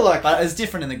like I feel like... But it's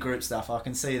different in the group stuff. I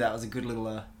can see that was a good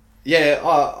little... Yeah,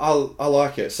 I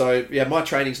like it. So, yeah, my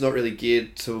training's not really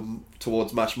geared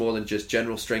towards much more than just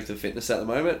general strength and fitness at the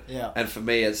moment. Yeah. And for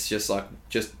me, it's just like,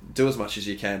 just do as much as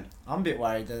you can. I'm a bit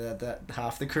worried that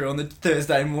half the crew on the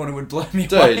Thursday morning would blow me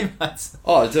Dude. away, mate.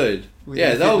 Oh, dude. With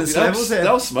Yeah, their fitness levels,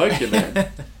 they'll smoke you, man.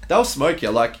 They'll smoke you.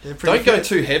 Like, They're pretty don't go fit.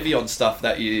 too heavy on stuff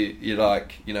that you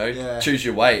like, you know, Yeah. choose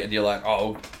your weight and you're like,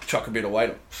 oh, chuck a bit of weight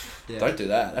on. Yeah. Don't do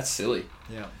that. That's silly.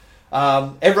 Yeah.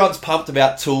 Everyone's pumped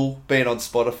about Tool being on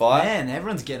Spotify. Man,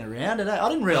 everyone's getting around it. I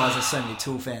didn't realise there's so many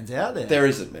Tool fans out there. There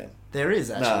isn't, man. There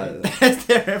is, actually. No.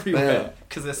 They're everywhere.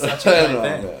 Because they're such a great No,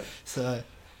 band. man. So,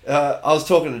 I was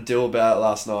talking to Dill about it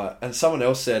last night, and someone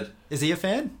else said is he a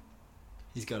fan?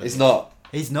 He's got to he's be. not.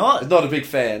 He's not? He's not a big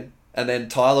fan. And then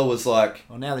Tyler was like,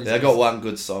 Well, now that they got one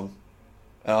good song.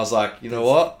 And I was like, you know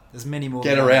what? There's many more.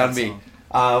 Get than around that me.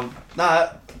 song. Nah,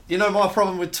 you know my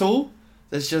problem with Tool?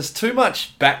 There's just too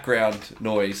much background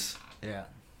noise. Yeah.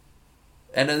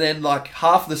 And then like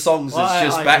half the songs Well, is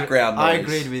just I background noise. I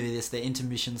agreed with you. This the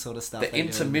intermission sort of stuff. The they do.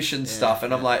 intermission Yeah, stuff.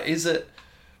 And I'm yeah. like, is it...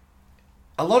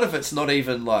 A lot of it's not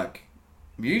even like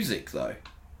music though.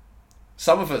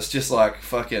 Some of it's just like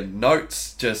fucking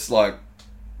notes, just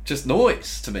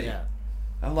noise to me. Yeah.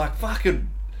 I'm like, fucking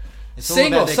It's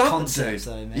sing all or about their something, concepts,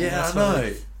 dude. though, man. Yeah, That's I what know. it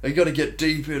is. You got to get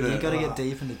deep in it. You got to get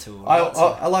deep into Tool.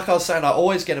 I like I was saying, I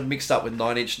always get them mixed up with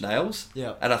Nine Inch Nails.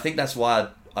 Yeah. And I think that's why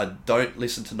I don't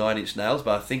listen to Nine Inch Nails,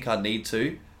 but I think I need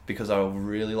to because I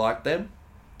really like them.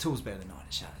 Tool's better than Nine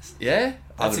Inch Nails. Yeah?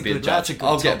 That's a good I'll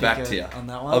get topic back to you. on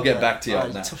that one. I'll get but back to you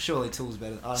on that. Surely Tool's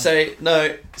better.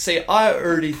 I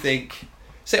already think...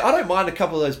 See, I don't mind a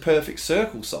couple of those Perfect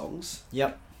Circle songs.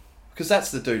 Yep. Because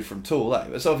that's the dude from Tool, eh?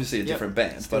 It's obviously a Yep. different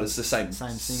band, Still but it's the same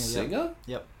singer.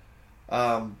 Yep.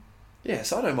 Yeah,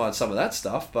 so I don't mind some of that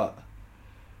stuff, but...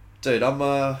 Dude, I don't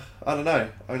know. I'm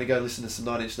going to go listen to some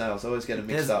Nine Inch Nails. I always get them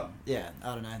mixed up. Yeah,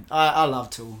 I don't know. I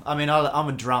love Tool. I mean, I'm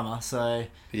a drummer, so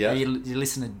Yeah. you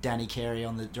listen to Danny Carey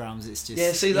on the drums, it's just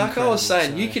Yeah, see, like I was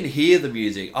saying, you can hear the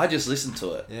music. I just listen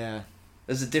to it. Yeah.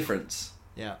 There's a difference.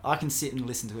 Yeah, I can sit and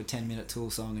listen to a 10-minute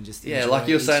Tool song and just Yeah, enjoy like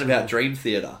you were each saying about little- Dream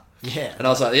Theater. Yeah. And I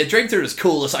was like, yeah, Dream Theater is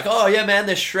cool. It's like, oh, yeah, man,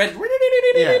 they're shredded.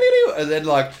 Yeah. And then,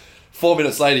 like, 4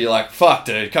 minutes later, you're like, fuck,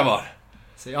 dude, come on.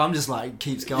 See, I'm just like,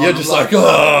 keeps going. You're I'm just like,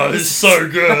 oh, it's so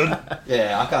good.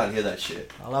 Yeah, I can't hear that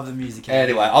shit. I love the music.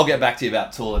 Anyway, I'll get back to you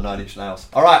about Tool and Nine Inch Nails.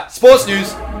 All right, sports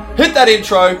news. Hit that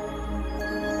intro.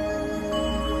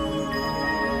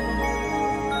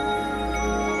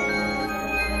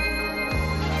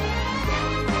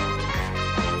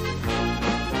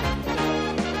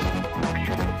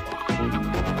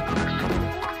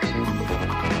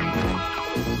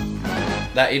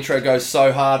 That intro goes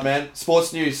so hard, man.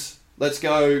 Sports news. Let's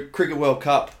go. Cricket World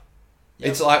Cup. Yep.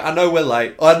 It's like, I know we're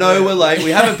late. We're late.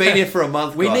 We haven't been here for a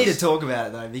month, We guys. need to talk about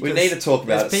it though. Because We need to talk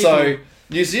about it. there's So, people-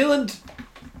 New Zealand...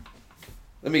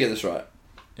 Let me get this right.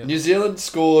 Yep. New Zealand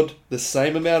scored the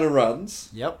same amount of runs,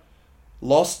 Yep.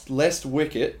 lost less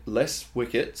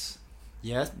wickets,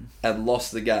 Yeah. and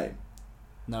lost the game.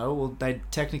 No, well, they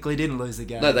technically didn't lose the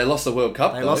game. No, they lost the World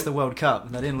Cup, They though. lost the World Cup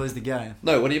and they didn't lose the game.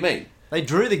 No, what do you mean? They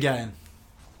drew the game.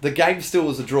 The game still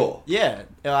was a draw. Yeah,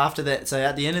 after that, so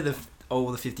at the end of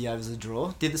all the 50 overs a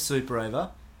draw, did the super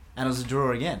over, and it was a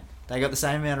draw again. They got the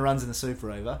same amount of runs in the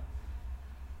super over.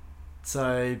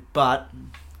 So, but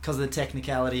because of the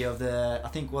technicality of the, I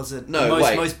think was it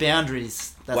most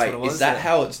boundaries. That's what it was. Is that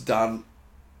how it's done?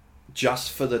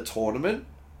 Just for the tournament,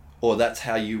 or that's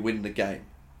how you win the game?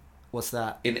 What's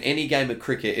that? In any game of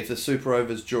cricket, if the super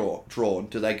over's drawn,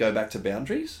 do they go back to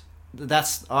boundaries?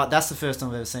 That's the first time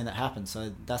I've ever seen that happen.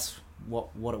 So that's what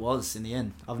it was in the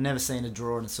end. I've never seen a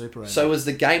draw in a super over. So was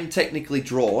the game technically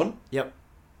drawn? Yep.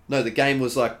 No, the game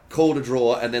was like called a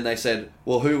draw, and then they said,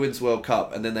 well, who wins World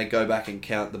Cup? And then they go back and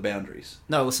count the boundaries.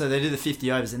 No, so they do the 50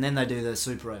 overs, and then they do the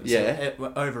super overs. Yeah.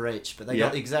 So over each, but they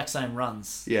got the exact same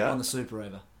runs on the super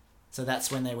over. So that's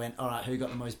when they went, all right, who got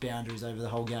the most boundaries over the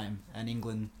whole game? And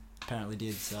England apparently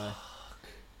did, so...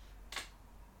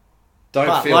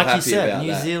 But feel like happy you said, about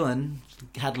New that. Zealand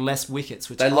had less wickets,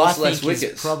 which they lost less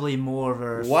wickets. Is probably more of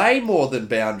a... Way more than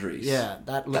boundaries. Yeah.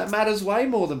 That matters way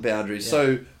more than boundaries. Yeah.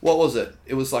 So, what was it?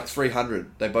 It was like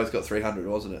 300. They both got 300,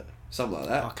 wasn't it? Something like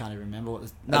that. I can't even remember what...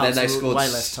 And then they scored... way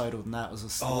less total than that. It was low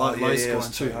scoring. It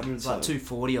was 200. It was like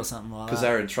 240 or something like that. Because they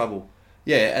were in trouble.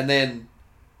 Yeah, and then...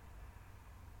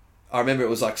 I remember it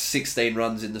was like 16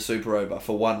 runs in the super over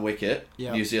for 1 wicket,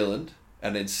 New Zealand,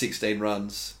 and then 16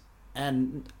 runs...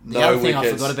 And the other thing I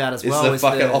forgot about as well was the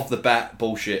fucking off the bat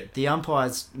bullshit. The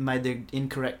umpires made the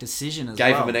incorrect decision as well.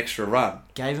 Gave him an extra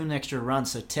run.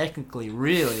 So technically,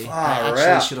 really, they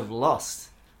actually should have lost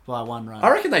by 1 run. I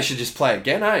reckon they should just play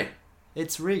again, eh?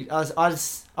 It's rigged. If I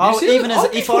was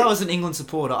an England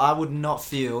supporter, I would not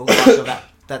feel like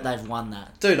that they've won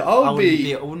that. Dude, I wouldn't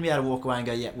be able to walk away and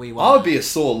go, yeah, we won. I would be a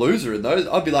sore loser in those.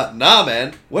 I'd be like, nah,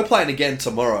 man, we're playing again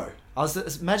tomorrow. I was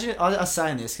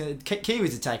saying this.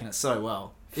 Kiwis are taking it so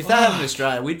well. If that happened in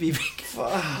Australia, we'd be...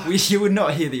 you would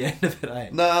not hear the end of it, eh?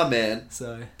 Nah, man.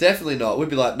 So definitely not. We'd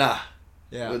be like, nah.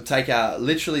 Yeah. We'd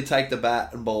literally take the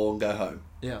bat and ball and go home.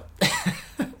 Yeah.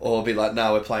 Or be like,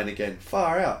 nah, we're playing again.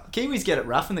 Far out. Kiwis get it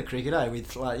rough in the cricket, eh?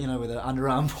 With with an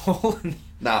underarm ball.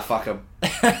 Nah, fuck them.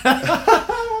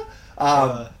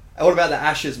 What about the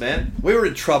Ashes, man? We were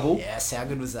in trouble. Yes, how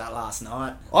good was that last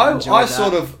night? When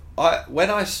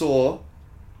I saw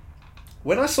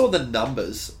the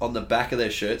numbers on the back of their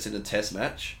shirts in a test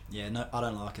match. Yeah, no, I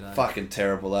don't like it. Fucking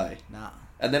terrible, eh? Nah.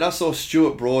 And then I saw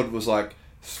Stuart Broad was like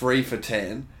 3 for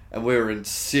 10, and we were in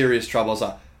serious trouble. I was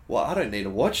like, well, I don't need to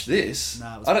watch this.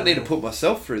 I don't need to put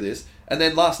myself through this. And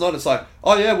then last night it's like,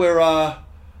 oh yeah,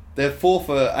 they're 4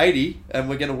 for 80, and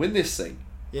we're gonna win this thing.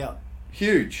 Yeah.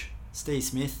 Huge. Steve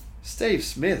Smith,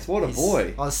 what a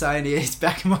boy! I was saying he's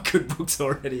back in my good books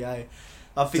already, eh?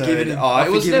 I've forgiven him.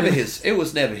 It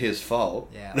was never his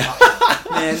fault. Yeah, man.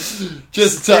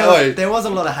 There was a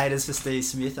lot of haters for Steve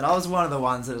Smith, and I was one of the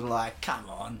ones that were like, "Come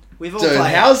on, we've all." Dude,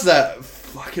 how's that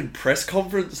fucking press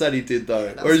conference that he did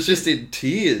though? Or he's just in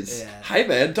tears. Yeah. Hey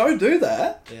man, don't do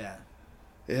that. Yeah.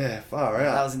 Yeah, far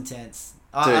out. That was intense.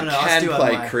 Dude, I don't know, can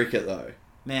play cricket though.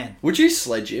 Man. Would you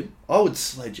sledge him? I would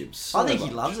sledge him so much. I think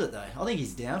he loves it though. I think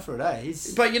he's down for it, eh?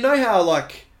 But you know how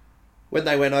like when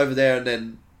they went over there and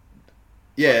then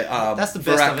that's the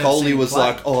best Virat Kohli was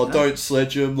play, like, don't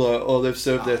sledge them, like, they've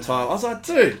served their time. I was like,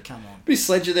 dude, come on, be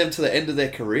sledging them to the end of their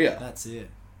career. That's it.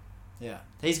 Yeah,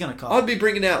 he's gonna cop. I'd be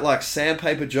bringing out like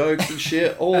sandpaper jokes and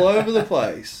shit all over the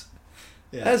place.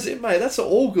 Yeah, that's it, mate. That's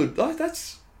all good. Like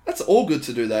that's all good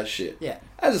to do that shit. Yeah,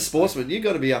 as a sportsman, you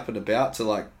got to be up and about to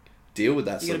like deal with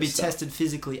that. You got to be tested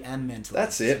physically and mentally.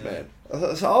 That's it, man.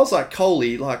 So I was like,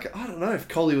 Kohli, like, I don't know if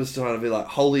Kohli was trying to be like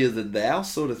holier than thou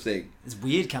sort of thing. It's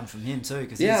weird coming from him too,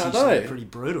 because he's usually pretty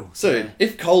brutal. So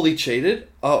if Kohli cheated,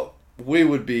 we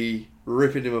would be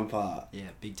ripping him apart. Yeah,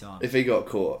 big time. If he got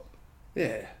caught.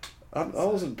 Yeah. I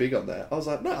wasn't big on that. I was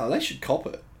like, no, they should cop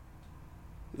it.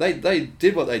 They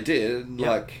did what they did, and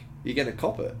like, you're going to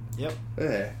cop it. Yep.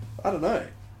 Yeah. I don't know.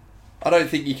 I don't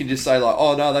think you can just say like,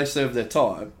 oh no, they served their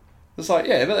time. It's like,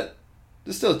 yeah, but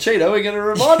they're still a cheater. We're going to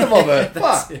remind them of it.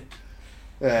 Fuck. It.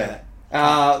 Yeah.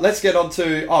 Let's get on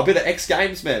to a bit of X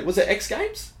Games, man. Was it X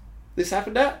Games this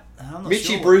happened at? I'm not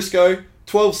Mitchy sure. Brusco,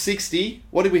 1260.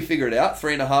 What did we figure it out?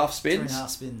 3.5 spins? 3.5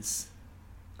 spins.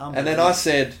 And then I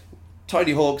said,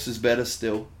 Tony Hawk's is better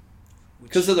still.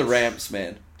 Because of the ramps,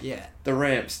 man. Yeah. The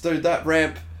ramps. Dude, that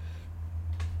ramp...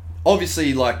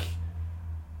 Obviously, like,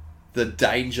 the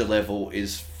danger level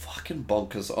is fucking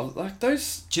bonkers. Like,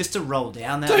 those... Just to roll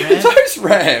down that dude, ramp. Those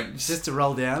ramps. Just to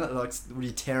roll down it, like, would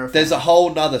you terrify? There's a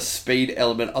whole nother speed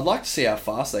element. I'd like to see how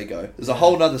fast they go. There's a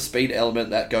whole nother speed element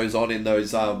that goes on in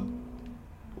those,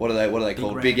 what are they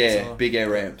called? Big air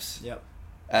ramps. Yep.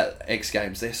 At X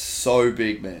Games. They're so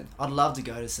big, man. I'd love to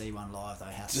go to see one live, though.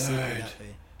 How sick would that be?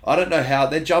 I don't know how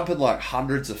they're jumping like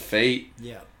hundreds of feet.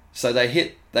 Yeah. So they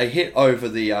hit over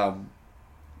the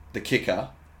kicker,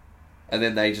 and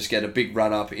then they just get a big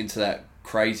run up into that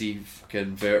crazy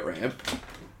fucking vert ramp.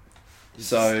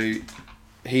 So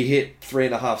he hit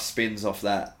 3.5 spins off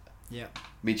that. Yeah.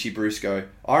 Mitchy Brusco.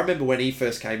 I remember when he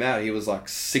first came out, he was like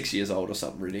 6 years old or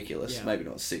something ridiculous. Yeah. Maybe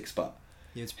not 6, but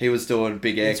Yeah, he was doing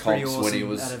big air comps awesome when he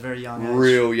was at a very young age.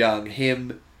 real young.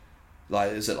 Him,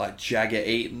 like, is it like Jagger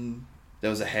Eaton? There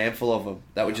was a handful of them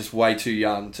that were just way too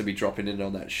young to be dropping in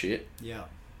on that shit. Yeah.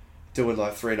 Doing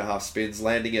like 3.5 spins,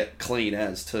 landing it clean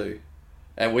as too.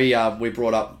 And we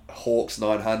brought up Hawks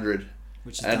 900.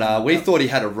 And we thought he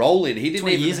had a roll in. He didn't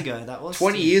 20 even... years ago, that was.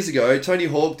 20 years ago, Tony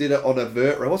Hawk did it on a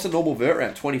vert ramp. What's a normal vert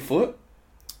ramp? 20 foot?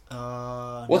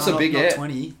 What's a big air? Not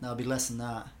 20. That'll be less than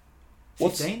that.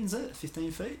 15, is it?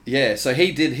 15 feet? Yeah, so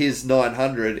he did his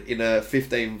 900 in a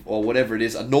 15 or whatever it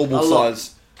is, a normal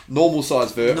size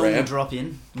vert ramp. Normal drop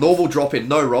in. Normal drop in,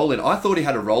 no roll in. I thought he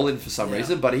had a roll in for some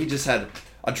reason, but he just had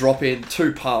a drop in,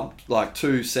 2 pump, like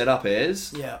 2 setup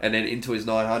airs, and then into his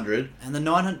 900. And the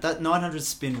 900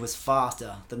 spin was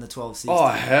faster than the 1260. Oh,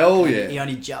 hell yeah. He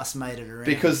only just made it around.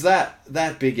 Because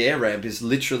that big air ramp is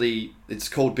literally, it's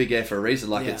called big air for a reason.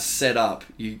 Like, it's set up.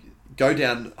 You go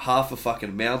down half a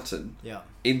fucking mountain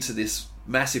into this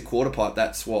massive quarter pipe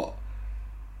that's,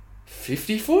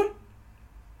 50 foot?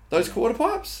 Those quarter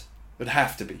pipes? Would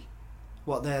have to be.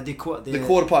 What, the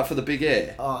quarter pipe for the big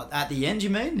air? Oh, at the end, you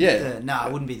mean? Yeah. No,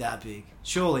 it wouldn't be that big.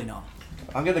 Surely not.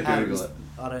 I'm going to Google it.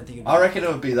 I don't think I reckon it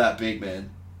would be that big, man.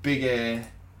 Big air,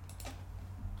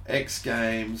 X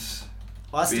Games.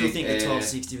 I still think the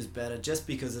 1260 was better just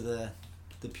because of the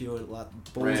pure like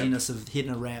ballsiness of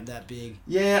hitting a ramp that big.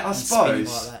 Yeah, I and suppose.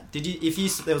 Spinning like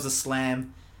that. There was a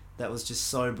slam that was just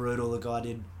so brutal, the guy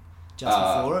did just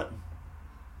before it.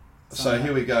 So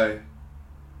here we go.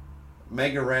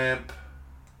 Mega ramp.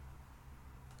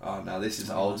 Oh no, this is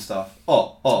 21. Old stuff.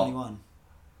 Oh. 21.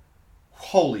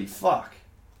 Holy fuck.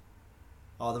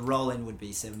 Oh, the roll-in would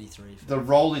be 73. The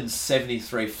roll-in's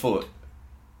 73 foot.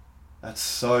 That's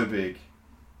so big.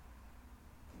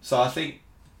 So I think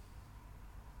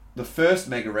the first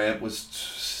mega ramp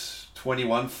was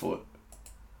 21 foot.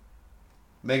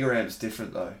 Mega ramp's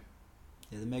different though.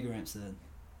 Yeah, the mega ramp's there.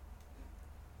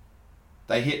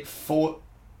 They hit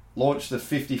launched the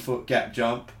 50 foot gap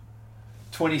jump,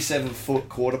 27 foot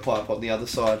quarter pipe on the other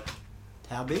side.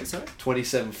 How big, sorry?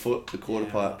 27 foot the quarter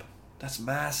pipe. Right. That's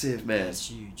massive, man. That's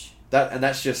huge.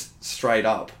 That's just straight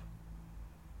up.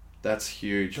 That's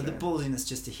huge. But man. the balliness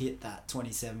just to hit that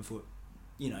 27 foot,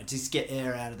 just get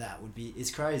air out of that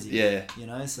is crazy. Yeah.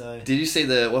 So. Did you see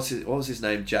what was his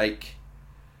name? Jake,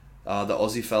 the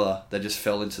Aussie fella that just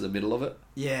fell into the middle of it.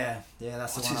 Yeah,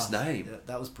 that's what's the one. What's his name?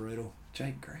 That was brutal.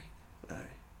 Jake Green. No.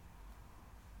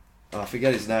 Oh, I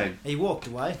forget his name. He walked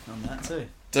away on that too.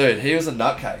 Dude, he was a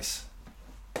nutcase.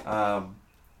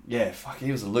 Yeah, fuck,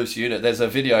 he was a loose unit. There's a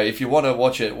video, if you want to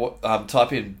watch it,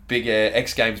 type in Big Air,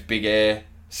 X Games Big Air,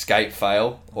 skate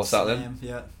fail, or something. Slam,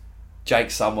 yeah.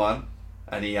 Jake someone,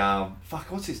 and he,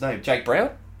 what's his name? Jake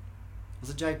Brown? Was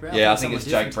it Jake Brown? Yeah, I think it's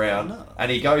Jake Brown.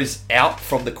 And he goes out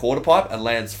from the quarter pipe and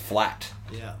lands flat.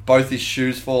 Yeah. Both his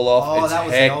shoes fall off. Oh, it's that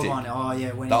was hectic. the old one. Oh,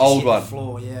 yeah, when the he just old hit one. The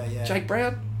floor. Yeah. Jake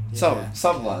Brown? Yeah.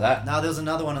 Something like that. No, there was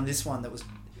another one on this one that was...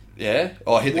 Yeah?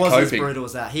 Oh, hit the coping. It coping. as brutal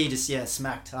as that. He just,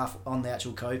 smacked half on the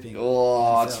actual coping.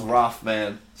 Oh, it's rough,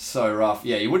 man. So rough.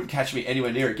 Yeah, you wouldn't catch me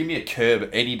anywhere near it. Give me a curb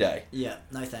any day. Yeah,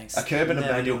 no thanks. A curb and a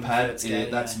manual pad,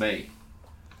 that's me.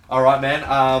 All right,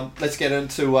 man. Let's get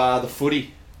into the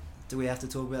footy. Do we have to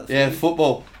talk about the footy? Yeah,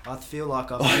 football. I feel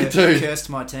like I've cursed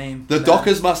my team. The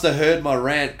Dockers must have heard my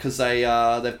rant because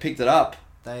they've picked it up.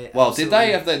 Did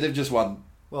they? They've just won.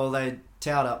 Well, they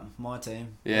towed up my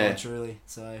team. Yeah. Truly.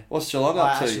 So. What's Geelong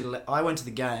up to? I went to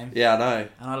the game. Yeah, I know.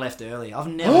 And I left early. I've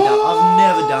never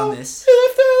done this. You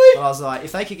left early? But I was like,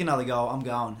 if they kick another goal, I'm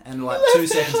going. And like 2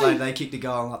 seconds later, they kicked a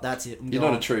goal. I'm like, that's it. You're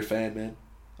not a true fan, man.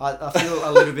 I feel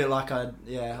a little bit like I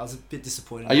was a bit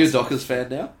disappointed. Are you a Dockers fan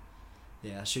now?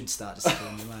 Yeah, I should start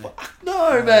disappointing them, mate.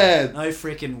 No, man. No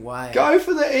freaking way. Go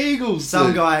for the Eagles,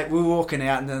 Some guy, we were walking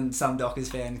out and then some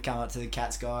Dockers fan come up to the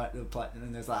Cats guy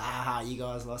and there's like, you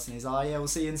guys lost. And he's like, yeah, we'll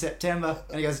see you in September.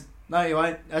 And he goes, no, you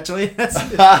won't, actually. And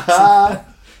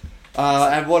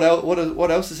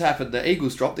what else has happened? The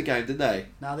Eagles dropped the game, didn't they?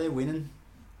 No, they're winning.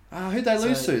 Who'd they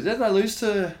lose to? Didn't they lose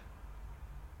to...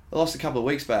 They lost a couple of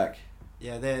weeks back.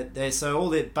 Yeah, they're so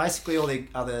basically all the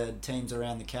other teams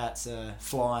around the Cats are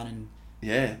flying and...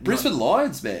 Yeah, Brisbane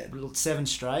Lions, man. 7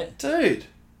 straight. Dude,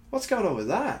 what's going on with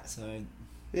that? So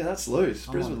yeah, that's loose.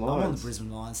 Brisbane Lions. I'm on the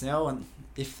Brisbane Lions now, and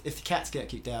if the Cats get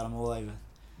kicked out, I'm all over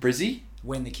Brizzy.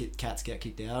 when the Cats get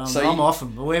kicked out. So I'm off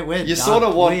them. We're you done. sort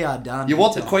of want We are done. you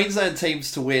want the Time. Queensland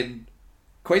teams to win.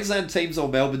 Queensland teams or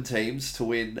Melbourne teams to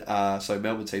win. So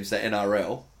Melbourne teams, the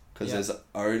NRL, because there's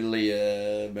only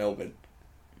Melbourne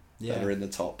that are in the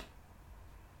top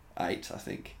 8. I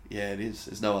think. Yeah, it is.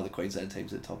 There's no other Queensland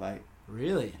teams in the top 8.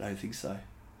 Really? I don't think so.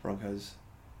 Broncos,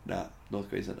 nah. North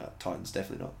Queensland, no. Titans,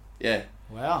 definitely not. Yeah.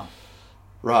 Wow.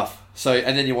 Rough. So,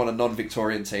 and then you want a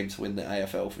non-Victorian team to win the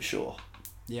AFL for sure.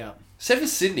 Yeah. Except for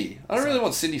Sydney. I don't really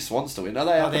want Sydney Swans to win. Are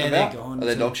they up and about? They're gone. Are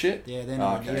they dog shit? Yeah, they're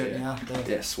not now.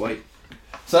 Yeah, sweet.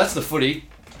 So that's the footy.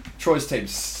 Troy's team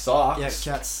sucks.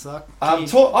 Yeah, Cats suck. I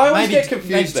always get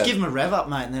confused. Maybe give them a rev up,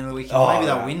 mate, and then maybe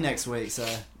they'll win next week. So.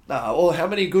 Nah, well, how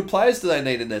many good players do they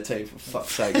need in their team, for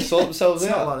fuck's sake? Sort themselves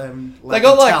it's out. Not like them, they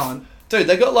got talent. Dude,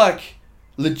 they got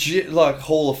legit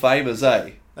Hall of Famers,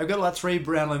 eh? They've got 3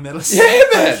 Brownlow medals. Yeah,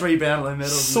 man. 3 Brownlow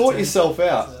medals. Sort yourself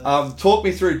out. Talk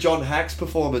me through John Hack's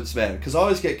performance, man, because I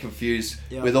always get confused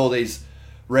with all these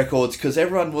records because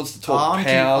everyone wants to talk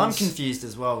pounds. I'm confused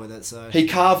as well with it. So he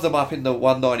carved them up in the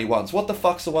 191s. What the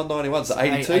fuck's the 191s? The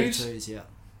 82s? 82s, yeah.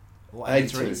 Or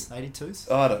 83s?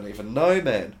 82s? I don't even know,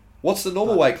 man. What's the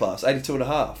normal weight class? 82 and a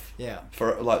half. Yeah.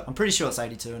 I'm pretty sure it's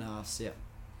 82 and a half. Yeah.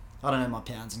 I don't know my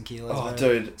pounds and kilos. Oh,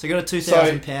 dude. So you got a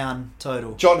 2,000 pound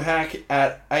total. John Hack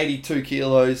at 82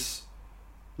 kilos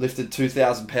lifted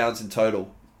 2,000 pounds in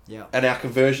total. Yeah. And our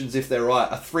conversions, if they're right,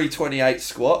 a 328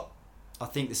 squat. I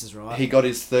think this is right. He got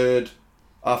his third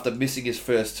after missing his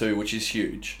first 2, which is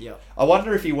huge. Yeah. I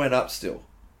wonder if he went up still.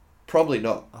 Probably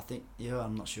not. I think,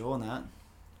 I'm not sure on that.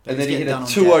 But and then he hit a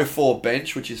 204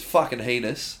 bench, which is fucking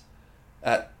heinous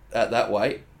at that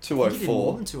weight. 204. He did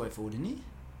more than 204, didn't he?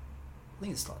 I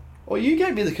think it's like... Well, you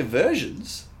gave me the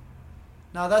conversions.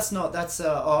 No, that's not. That's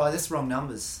that's wrong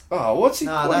numbers. Oh, what's he?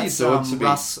 No, what are you doing to me?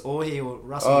 Russ or he or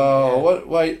Russ. Oh, what?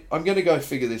 Wait, I'm gonna go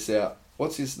figure this out.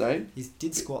 What's his name? He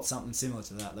did squat something similar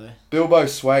to that though. Bilbo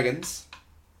Swaggins.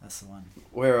 That's the one.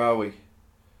 Where are we?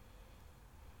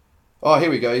 Oh, here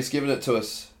we go. He's giving it to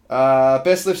us.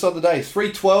 Best lifts on the day: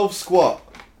 312 squat.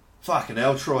 Fucking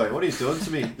hell, Troy! What are you doing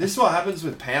to me? This is what happens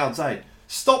with pounds, eh?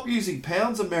 Stop using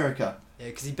pounds, America. Yeah,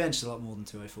 because he benched a lot more than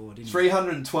 204, didn't he?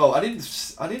 312. I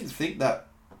didn't think that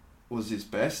was his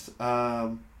best.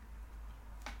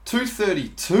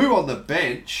 232 on the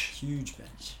bench. Huge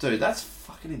bench. Dude, that's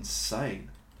fucking insane.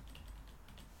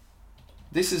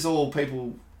 This is all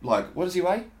people what does he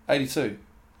weigh? 82.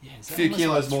 Yeah, a few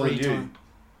kilos more than you.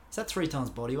 Is that 3 times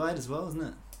body weight as well, isn't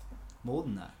it? More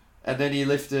than that. And then he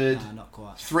lifted not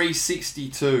quite.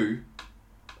 362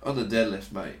 on the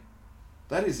deadlift, mate.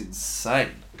 That is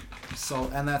insane. So,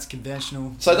 and that's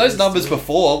conventional. So those numbers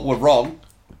before were wrong.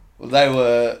 They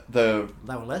were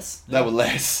less. They were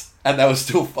less, and they were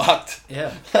still fucked.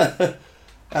 Yeah.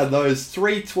 And those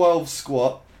 312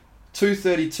 squat,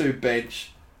 232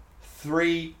 bench,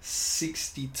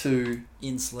 362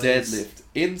 in sleeves. Deadlift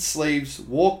in sleeves.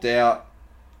 Walked out.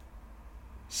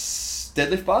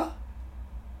 Deadlift bar.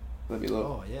 Let me look.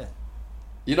 Oh yeah.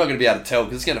 You're not going to be able to tell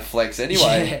because it's going to flex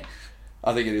anyway. Yeah.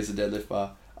 I think it is a deadlift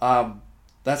bar.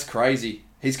 That's crazy.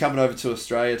 He's coming over to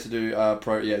Australia to do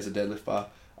pro. Yeah, it's a deadlift bar.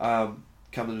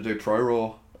 Coming to do pro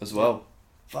raw as well.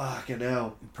 Fucking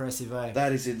hell. Impressive, eh?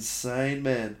 That is insane,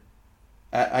 man.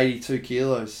 At 82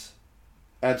 kilos.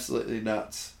 Absolutely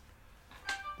nuts.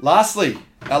 Lastly,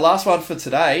 our last one for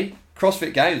today,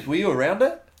 CrossFit Games. Were you around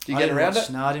it? Did you get around it?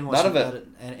 No, I didn't watch None of it.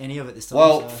 Any of it this time.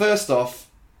 Well, first off,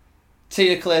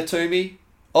 Tia Claire Toomey,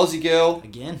 Aussie girl.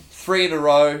 Again. 3 in a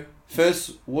row.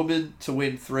 First woman to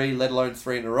win 3, let alone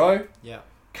 3 in a row. Yeah.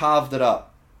 Carved it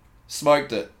up.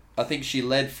 Smoked it. I think she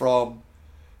led from...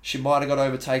 She might have got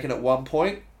overtaken at one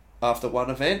point after one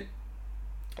event.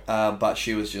 But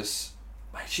she was just...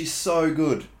 Mate, she's so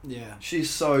good. Yeah. She's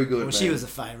so good, Well, she was a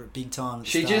favourite big time.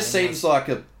 She just seems like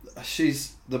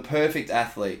she's the perfect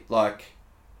athlete.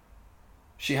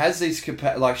 She has these...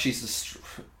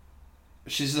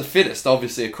 she's the fittest,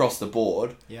 obviously, across the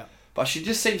board. Yeah. But she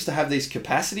just seems to have these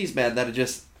capacities, man, that are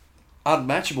just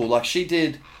unmatchable. Like she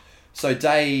did, so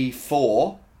day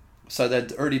 4, so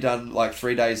they'd already done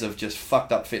 3 days of just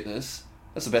fucked up fitness.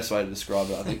 That's the best way to describe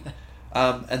it, I think.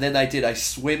 And then they did a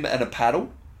swim and a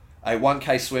paddle, a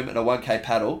 1K swim and a 1K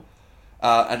paddle.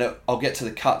 I'll get to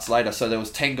the cuts later. So there was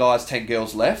 10 guys, 10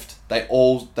 girls left. They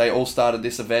all started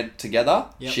this event together.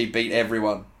 Yep. She beat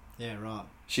everyone. Yeah, right.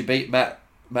 She beat Matt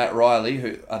Riley,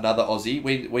 who another Aussie.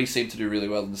 We seem to do really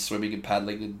well in the swimming and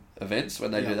paddling and events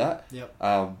when they do that. Yep.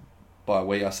 By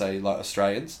we, I say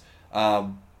Australians.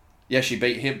 She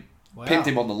beat him, wow. Pinned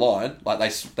him on the line.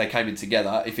 They came in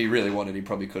together. If he really wanted, he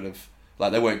probably could have.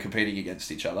 They weren't competing against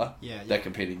each other. Yeah. They're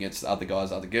competing against other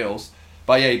guys, other girls.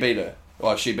 But yeah, he beat her.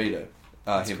 Well, she beat her.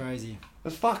 That's him. crazy.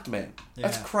 It's fucked, man. Yeah.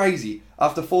 That's crazy.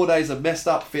 After 4 days of messed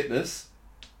up fitness,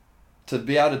 to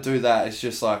be able to do that, it's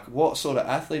just like, what sort of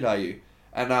athlete are you?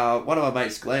 And one of my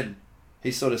mates, Glenn,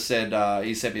 he sort of said,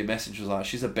 he sent me a message, was like,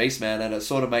 she's a beast, man, and it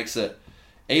sort of makes it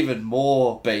even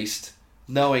more beast,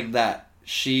 knowing that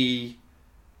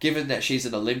given that she's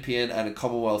an Olympian and a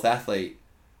Commonwealth athlete,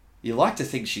 you like to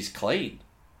think she's clean.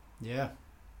 Yeah.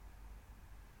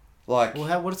 Like,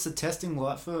 well, what's the testing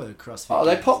like for CrossFit? Oh,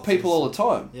 they pop people all the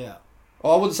time. Yeah.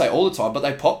 Oh, I wouldn't say all the time, but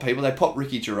they pop people. They popped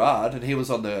Ricky Gerard, and he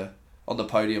was on the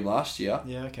podium last year.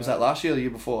 Yeah, okay. Was that last year or the year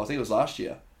before? I think it was last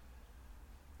year.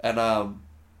 And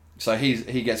so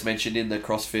he gets mentioned in the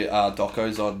CrossFit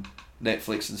docos on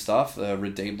Netflix and stuff.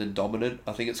 Redeemed and Dominant,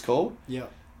 I think it's called. Yeah.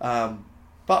 But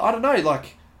I don't know,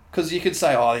 like, because you can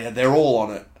say, oh yeah, they're all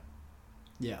on it.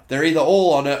 Yeah. They're either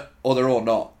all on it or they're all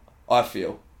not, I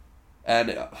feel.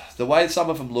 And the way some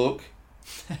of them look,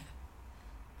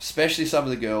 especially some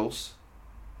of the girls,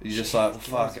 you're just like,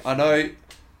 fuck. I know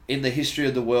in the history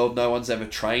of the world, no one's ever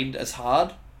trained as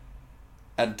hard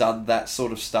and done that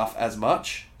sort of stuff as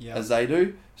much as they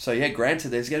do. So yeah, granted,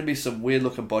 there's going to be some weird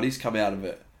looking bodies come out of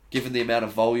it, given the amount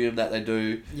of volume that they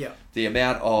do, the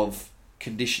amount of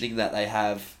conditioning that they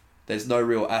have. There's no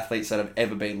real athletes that have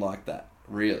ever been like that,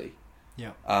 really.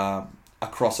 Yeah.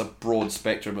 Across a broad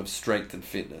spectrum of strength and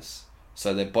fitness.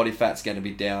 So their body fat's going to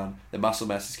be down, their muscle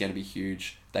mass is going to be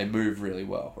huge, they move really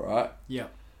well, right? Yeah.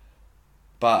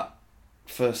 But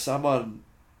for someone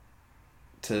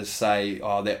to say,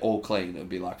 oh, they're all clean, it'd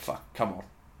be like, fuck, come on.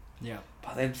 Yeah.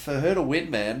 But then for her to win,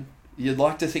 man, you'd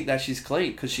like to think that she's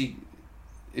clean, because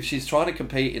if she's trying to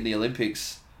compete in the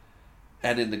Olympics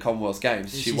and in the Commonwealth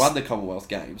Games, she won the Commonwealth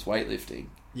Games, weightlifting.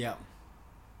 Yeah.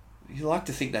 You like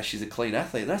to think that she's a clean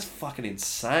athlete. That's fucking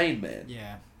insane, man.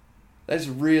 Yeah. That's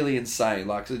really insane.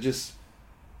 Like, it just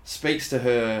speaks to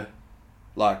her,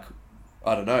 like,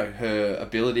 I don't know, her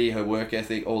ability, her work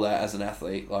ethic, all that as an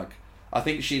athlete. Like, I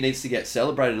think she needs to get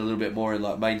celebrated a little bit more in,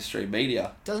 like, mainstream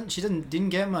media. She didn't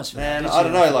get much, man. I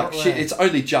don't know, like, it's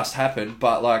only just happened,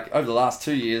 but, like, over the last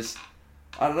 2 years,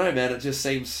 I don't know, man, it just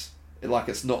seems like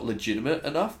it's not legitimate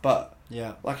enough, but,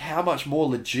 like, how much more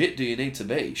legit do you need to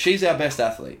be? She's our best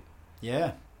athlete.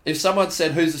 Yeah. If someone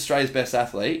said, who's Australia's best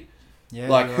athlete, yeah,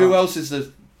 like, who else is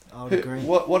the... I would agree.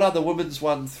 What other woman's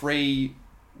won 3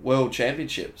 world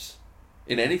championships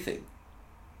in anything?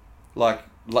 Like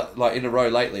in a row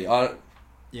lately.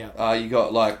 You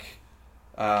got, like,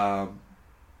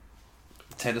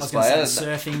 tennis player.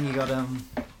 Surfing, you got...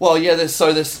 Well, yeah, there's...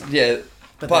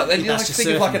 But then you like to think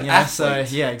surfing, of like an athlete.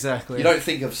 So, yeah, exactly. You don't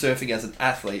think of surfing as an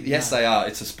athlete. Yes, they are.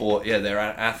 It's a sport. Yeah, they're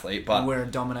an athlete, but... And we're a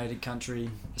dominated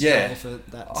country. Yeah. For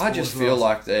that I just feel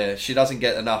like she doesn't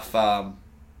get enough, I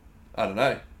don't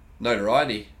know,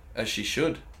 notoriety as she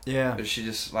should. Yeah. She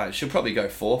just, like, she'll probably go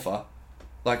forfer.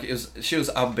 Like, she was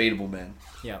unbeatable, man.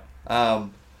 Yeah.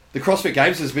 The CrossFit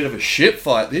Games was a bit of a shit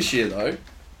fight this year, though.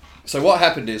 So what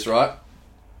happened is, right,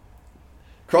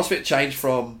 CrossFit changed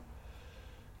from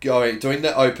doing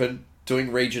the Open, doing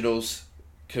regionals,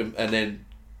 and then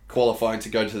qualifying to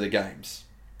go to the Games.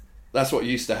 That's what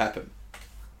used to happen.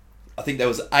 I think there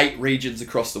was 8 regions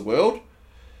across the world.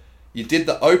 You did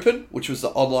the Open, which was the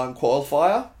online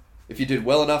qualifier. If you did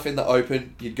well enough in the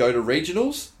Open, you'd go to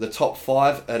regionals. The top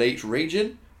 5 at each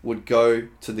region would go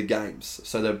to the Games.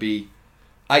 So there'd be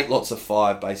 8 lots of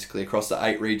 5, basically, across the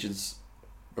 8 regions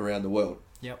around the world.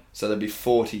 Yep. So there'd be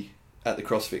 40 at the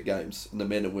CrossFit Games, and the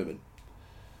men and women.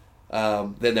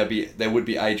 Then there would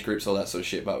be age groups, all that sort of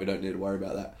shit, but we don't need to worry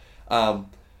about that.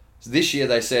 So this year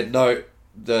they said, no,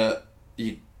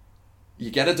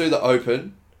 you're going to do the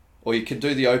Open, or you can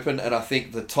do the Open, and I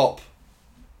think the top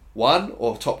 1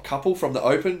 or top couple from the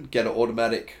Open get an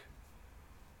automatic,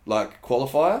 like,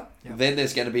 qualifier. Yep. Then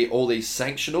there's going to be all these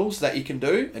sanctionals that you can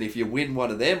do, and if you win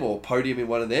one of them or podium in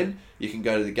one of them, you can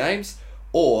go to the Games.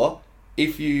 Or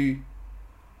if you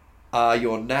are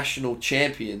your national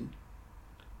champion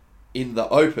in the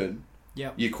Open,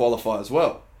 you qualify as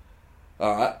well.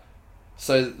 Alright.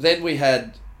 So then we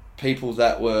had people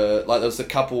that were, like, there was a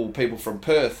couple people from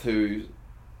Perth who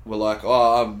were like,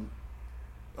 I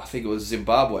think it was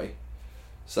Zimbabwe.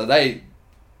 So they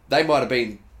might have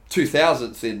been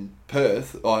 2000th in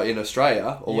Perth, or in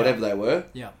Australia, or whatever they were.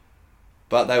 Yeah.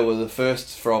 But they were the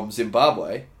first from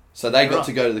Zimbabwe, so they got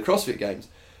to go to the CrossFit Games.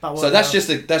 So that's just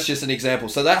an example.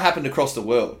 So that happened across the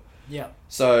world. Yeah.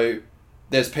 So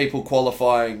there's people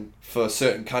qualifying for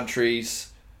certain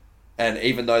countries, and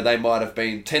even though they might have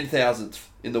been 10,000th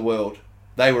in the world,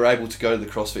 they were able to go to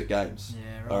the CrossFit Games.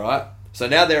 Yeah, right. All right? So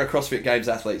now they're a CrossFit Games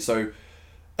athlete. So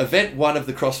event 1 of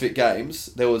the CrossFit Games,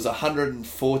 there was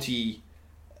 130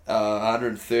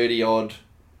 odd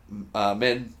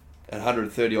men and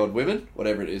 130 odd women,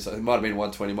 whatever it is. It might have been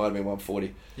 120, might have been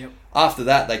 140. Yep. After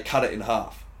that, they cut it in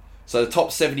half. So the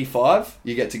top 75,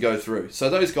 you get to go through. So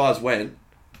those guys went,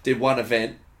 did one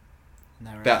event,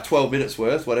 about 12 minutes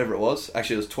worth, whatever it was.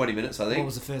 Actually, it was 20 minutes, I think. What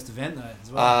was the first event, though,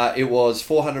 as well? It was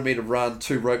 400-metre run,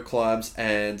 2 rope climbs,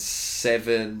 and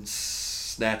 7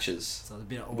 snatches So a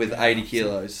bit with 80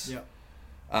 kilos. Yep.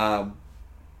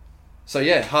 So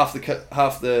yeah, half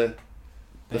the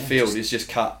field is just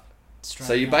cut.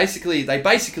 So they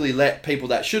basically let people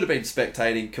that should have been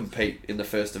spectating compete in the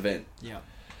first event. Yeah.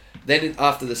 Then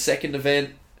after the second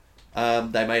event,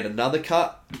 they made another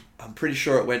cut. I'm pretty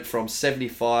sure it went from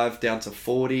 75 down to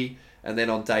 40, and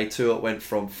then on day 2 it went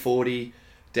from 40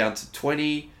 down to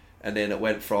 20, and then it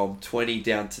went from 20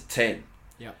 down to 10.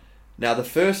 Yeah. Now the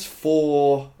first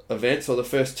 4 events, or the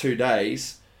first 2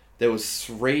 days, there was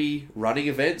 3 running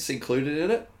events included in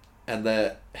it, and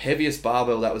the heaviest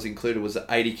barbell that was included was an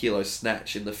 80 kilo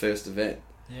snatch in the first event.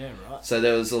 Yeah, right. So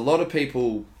there was a lot of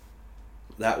people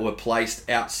that were placed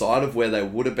outside of where they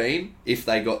would have been if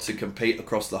they got to compete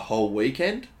across the whole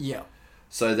weekend. Yeah.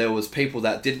 So there was people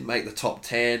that didn't make the top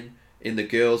 10 in the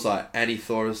girls, like Annie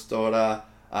Thoris' daughter,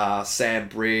 Sam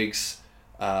Briggs,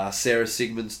 Sarah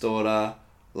Sigmund's daughter,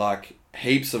 like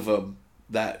heaps of them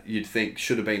that you'd think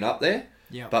should have been up there.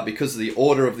 Yeah. But because of the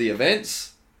order of the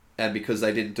events and because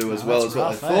they didn't do as well as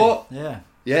what they rough, thought,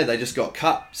 yeah, they just got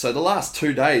cut. So the last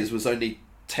 2 days was only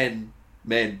 10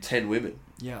 men, 10 women.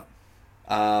 Yeah.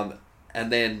 And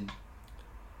then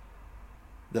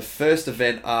the first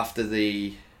event after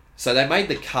so they made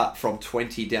the cut from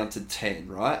 20 down to 10,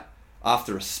 right?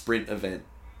 After a sprint event.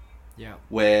 Yeah.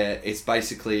 Where it's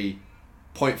basically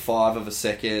 0.5 of a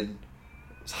second,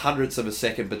 hundredths of a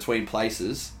second between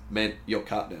places meant you're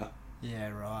cut now. Yeah,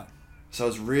 right. So it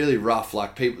was really rough.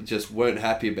 Like, people just weren't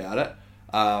happy about it.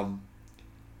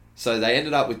 So they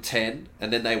ended up with 10,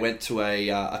 and then they went to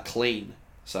a clean.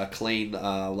 So a clean,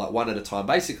 like one at a time.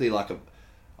 Basically like a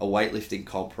weightlifting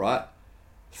comp, right?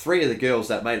 3 of the girls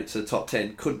that made it to the top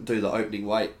 10 couldn't do the opening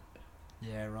weight.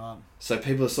 Yeah, right. So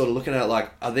people are sort of looking at it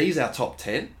like, are these our top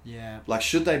 10? Yeah. Like,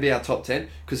 should they be our top 10?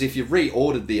 Because if you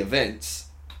reordered the events,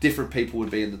 different people would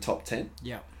be in the top 10.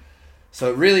 Yeah. So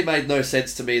it really made no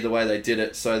sense to me the way they did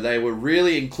it. So they were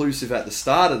really inclusive at the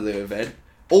start of the event.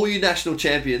 All you national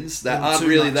champions that aren't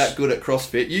really that good at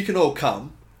CrossFit, you can all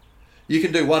come. You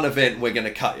can do one event and we're going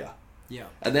to cut you. Yeah.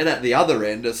 And then at the other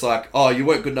end, it's like, oh, you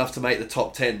weren't good enough to make the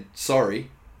top 10. Sorry.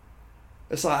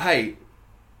 It's like, hey,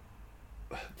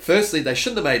 firstly, they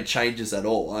shouldn't have made changes at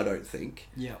all, I don't think.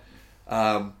 Yeah.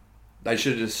 They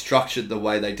should have structured the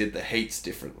way they did the heats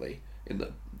differently in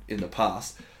the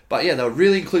past. But yeah, they were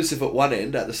really inclusive at one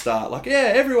end at the start. Like,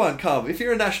 yeah, everyone come. If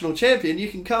you're a national champion, you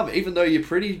can come, even though you're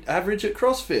pretty average at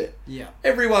CrossFit. Yeah.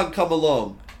 Everyone come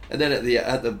along. And then at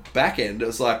the back end, it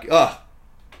was like, oh,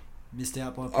 missed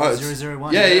out by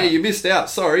 0.001. Yeah, you missed out.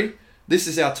 Sorry. This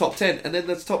is our top 10. And then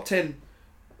that's top 10.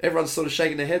 Everyone's sort of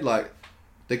shaking their head like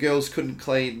the girls couldn't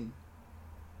clean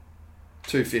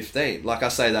 215. Like, I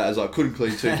say that as I couldn't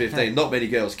clean 215. Not many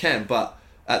girls can, but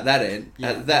at that end,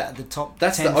 the top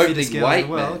that's 10 the opening girl weight, in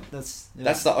the world, man.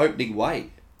 That's the opening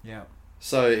weight. Yeah.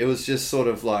 So it was just sort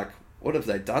of like, what have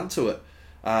they done to it?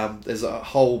 There's a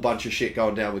whole bunch of shit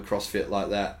going down with CrossFit like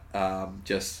that.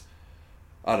 Just,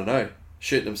 I don't know,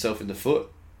 shooting themselves in the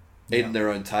foot, eating their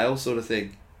own tail sort of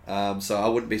thing. So I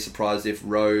wouldn't be surprised if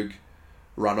Rogue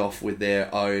run off with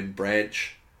their own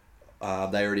branch. They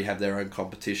already have their own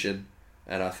competition.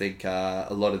 And I think a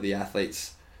lot of the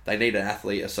athletes, they need an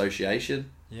athlete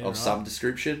association of some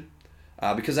description.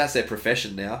 Because that's their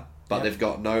profession now. But they've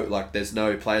got there's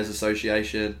no players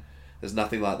association. There's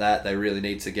nothing like that. They really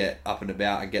need to get up and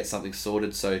about and get something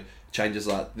sorted so changes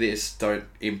like this don't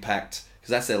impact,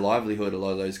 because that's their livelihood, a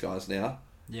lot of those guys now.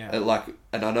 Yeah.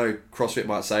 And I know CrossFit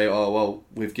might say, oh, well,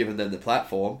 we've given them the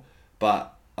platform,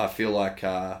 but I feel like,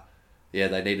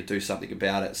 they need to do something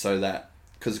about it so that,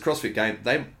 because the CrossFit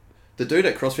game, the dude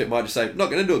at CrossFit might just say,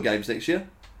 not going to do a games next year.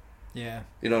 Yeah.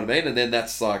 You know what I mean? And then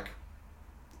that's like,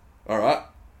 all right.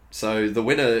 So the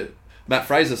winner, Matt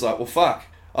Fraser's like, well, fuck.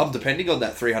 I'm depending on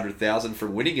that 300,000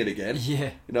 from winning it again.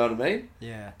 Yeah. You know what I mean?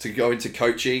 Yeah. To go into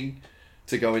coaching,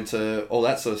 to go into all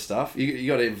that sort of stuff. You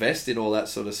got to invest in all that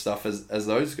sort of stuff as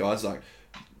those guys, like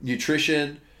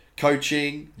nutrition,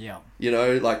 coaching,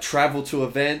 like travel to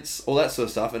events, all that sort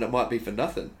of stuff. And it might be for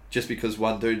nothing just because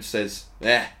one dude says,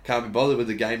 can't be bothered with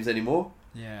the games anymore.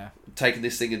 Yeah. Taking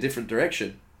this thing a different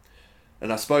direction.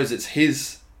 And I suppose it's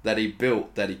his that he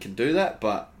built that he can do that,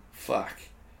 but fuck,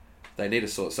 they need to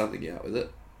sort something out with it.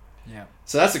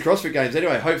 So that's the CrossFit Games.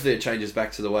 Anyway, hopefully it changes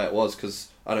back to the way it was, because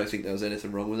I don't think there was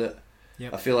anything wrong with it.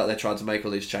 Yep. I feel like they tried to make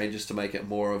all these changes to make it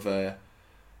more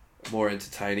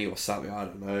entertaining or something. I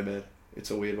don't know, man. It's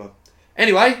a weird one.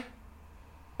 Anyway,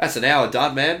 that's an hour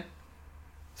done, man.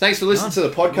 Thanks for listening to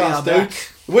the podcast,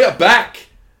 dudes. We are back.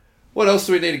 What else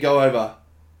do we need to go over?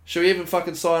 Should we even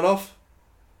fucking sign off?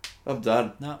 I'm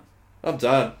done. No. I'm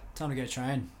done. Time to go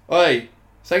train. Hey,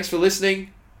 thanks for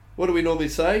listening. What do we normally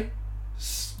say?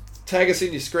 Tag us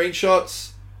in your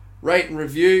screenshots, rate and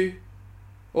review,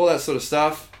 all that sort of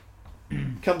stuff.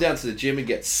 Come down to the gym and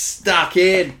get stuck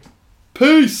in.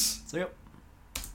 Peace! See ya.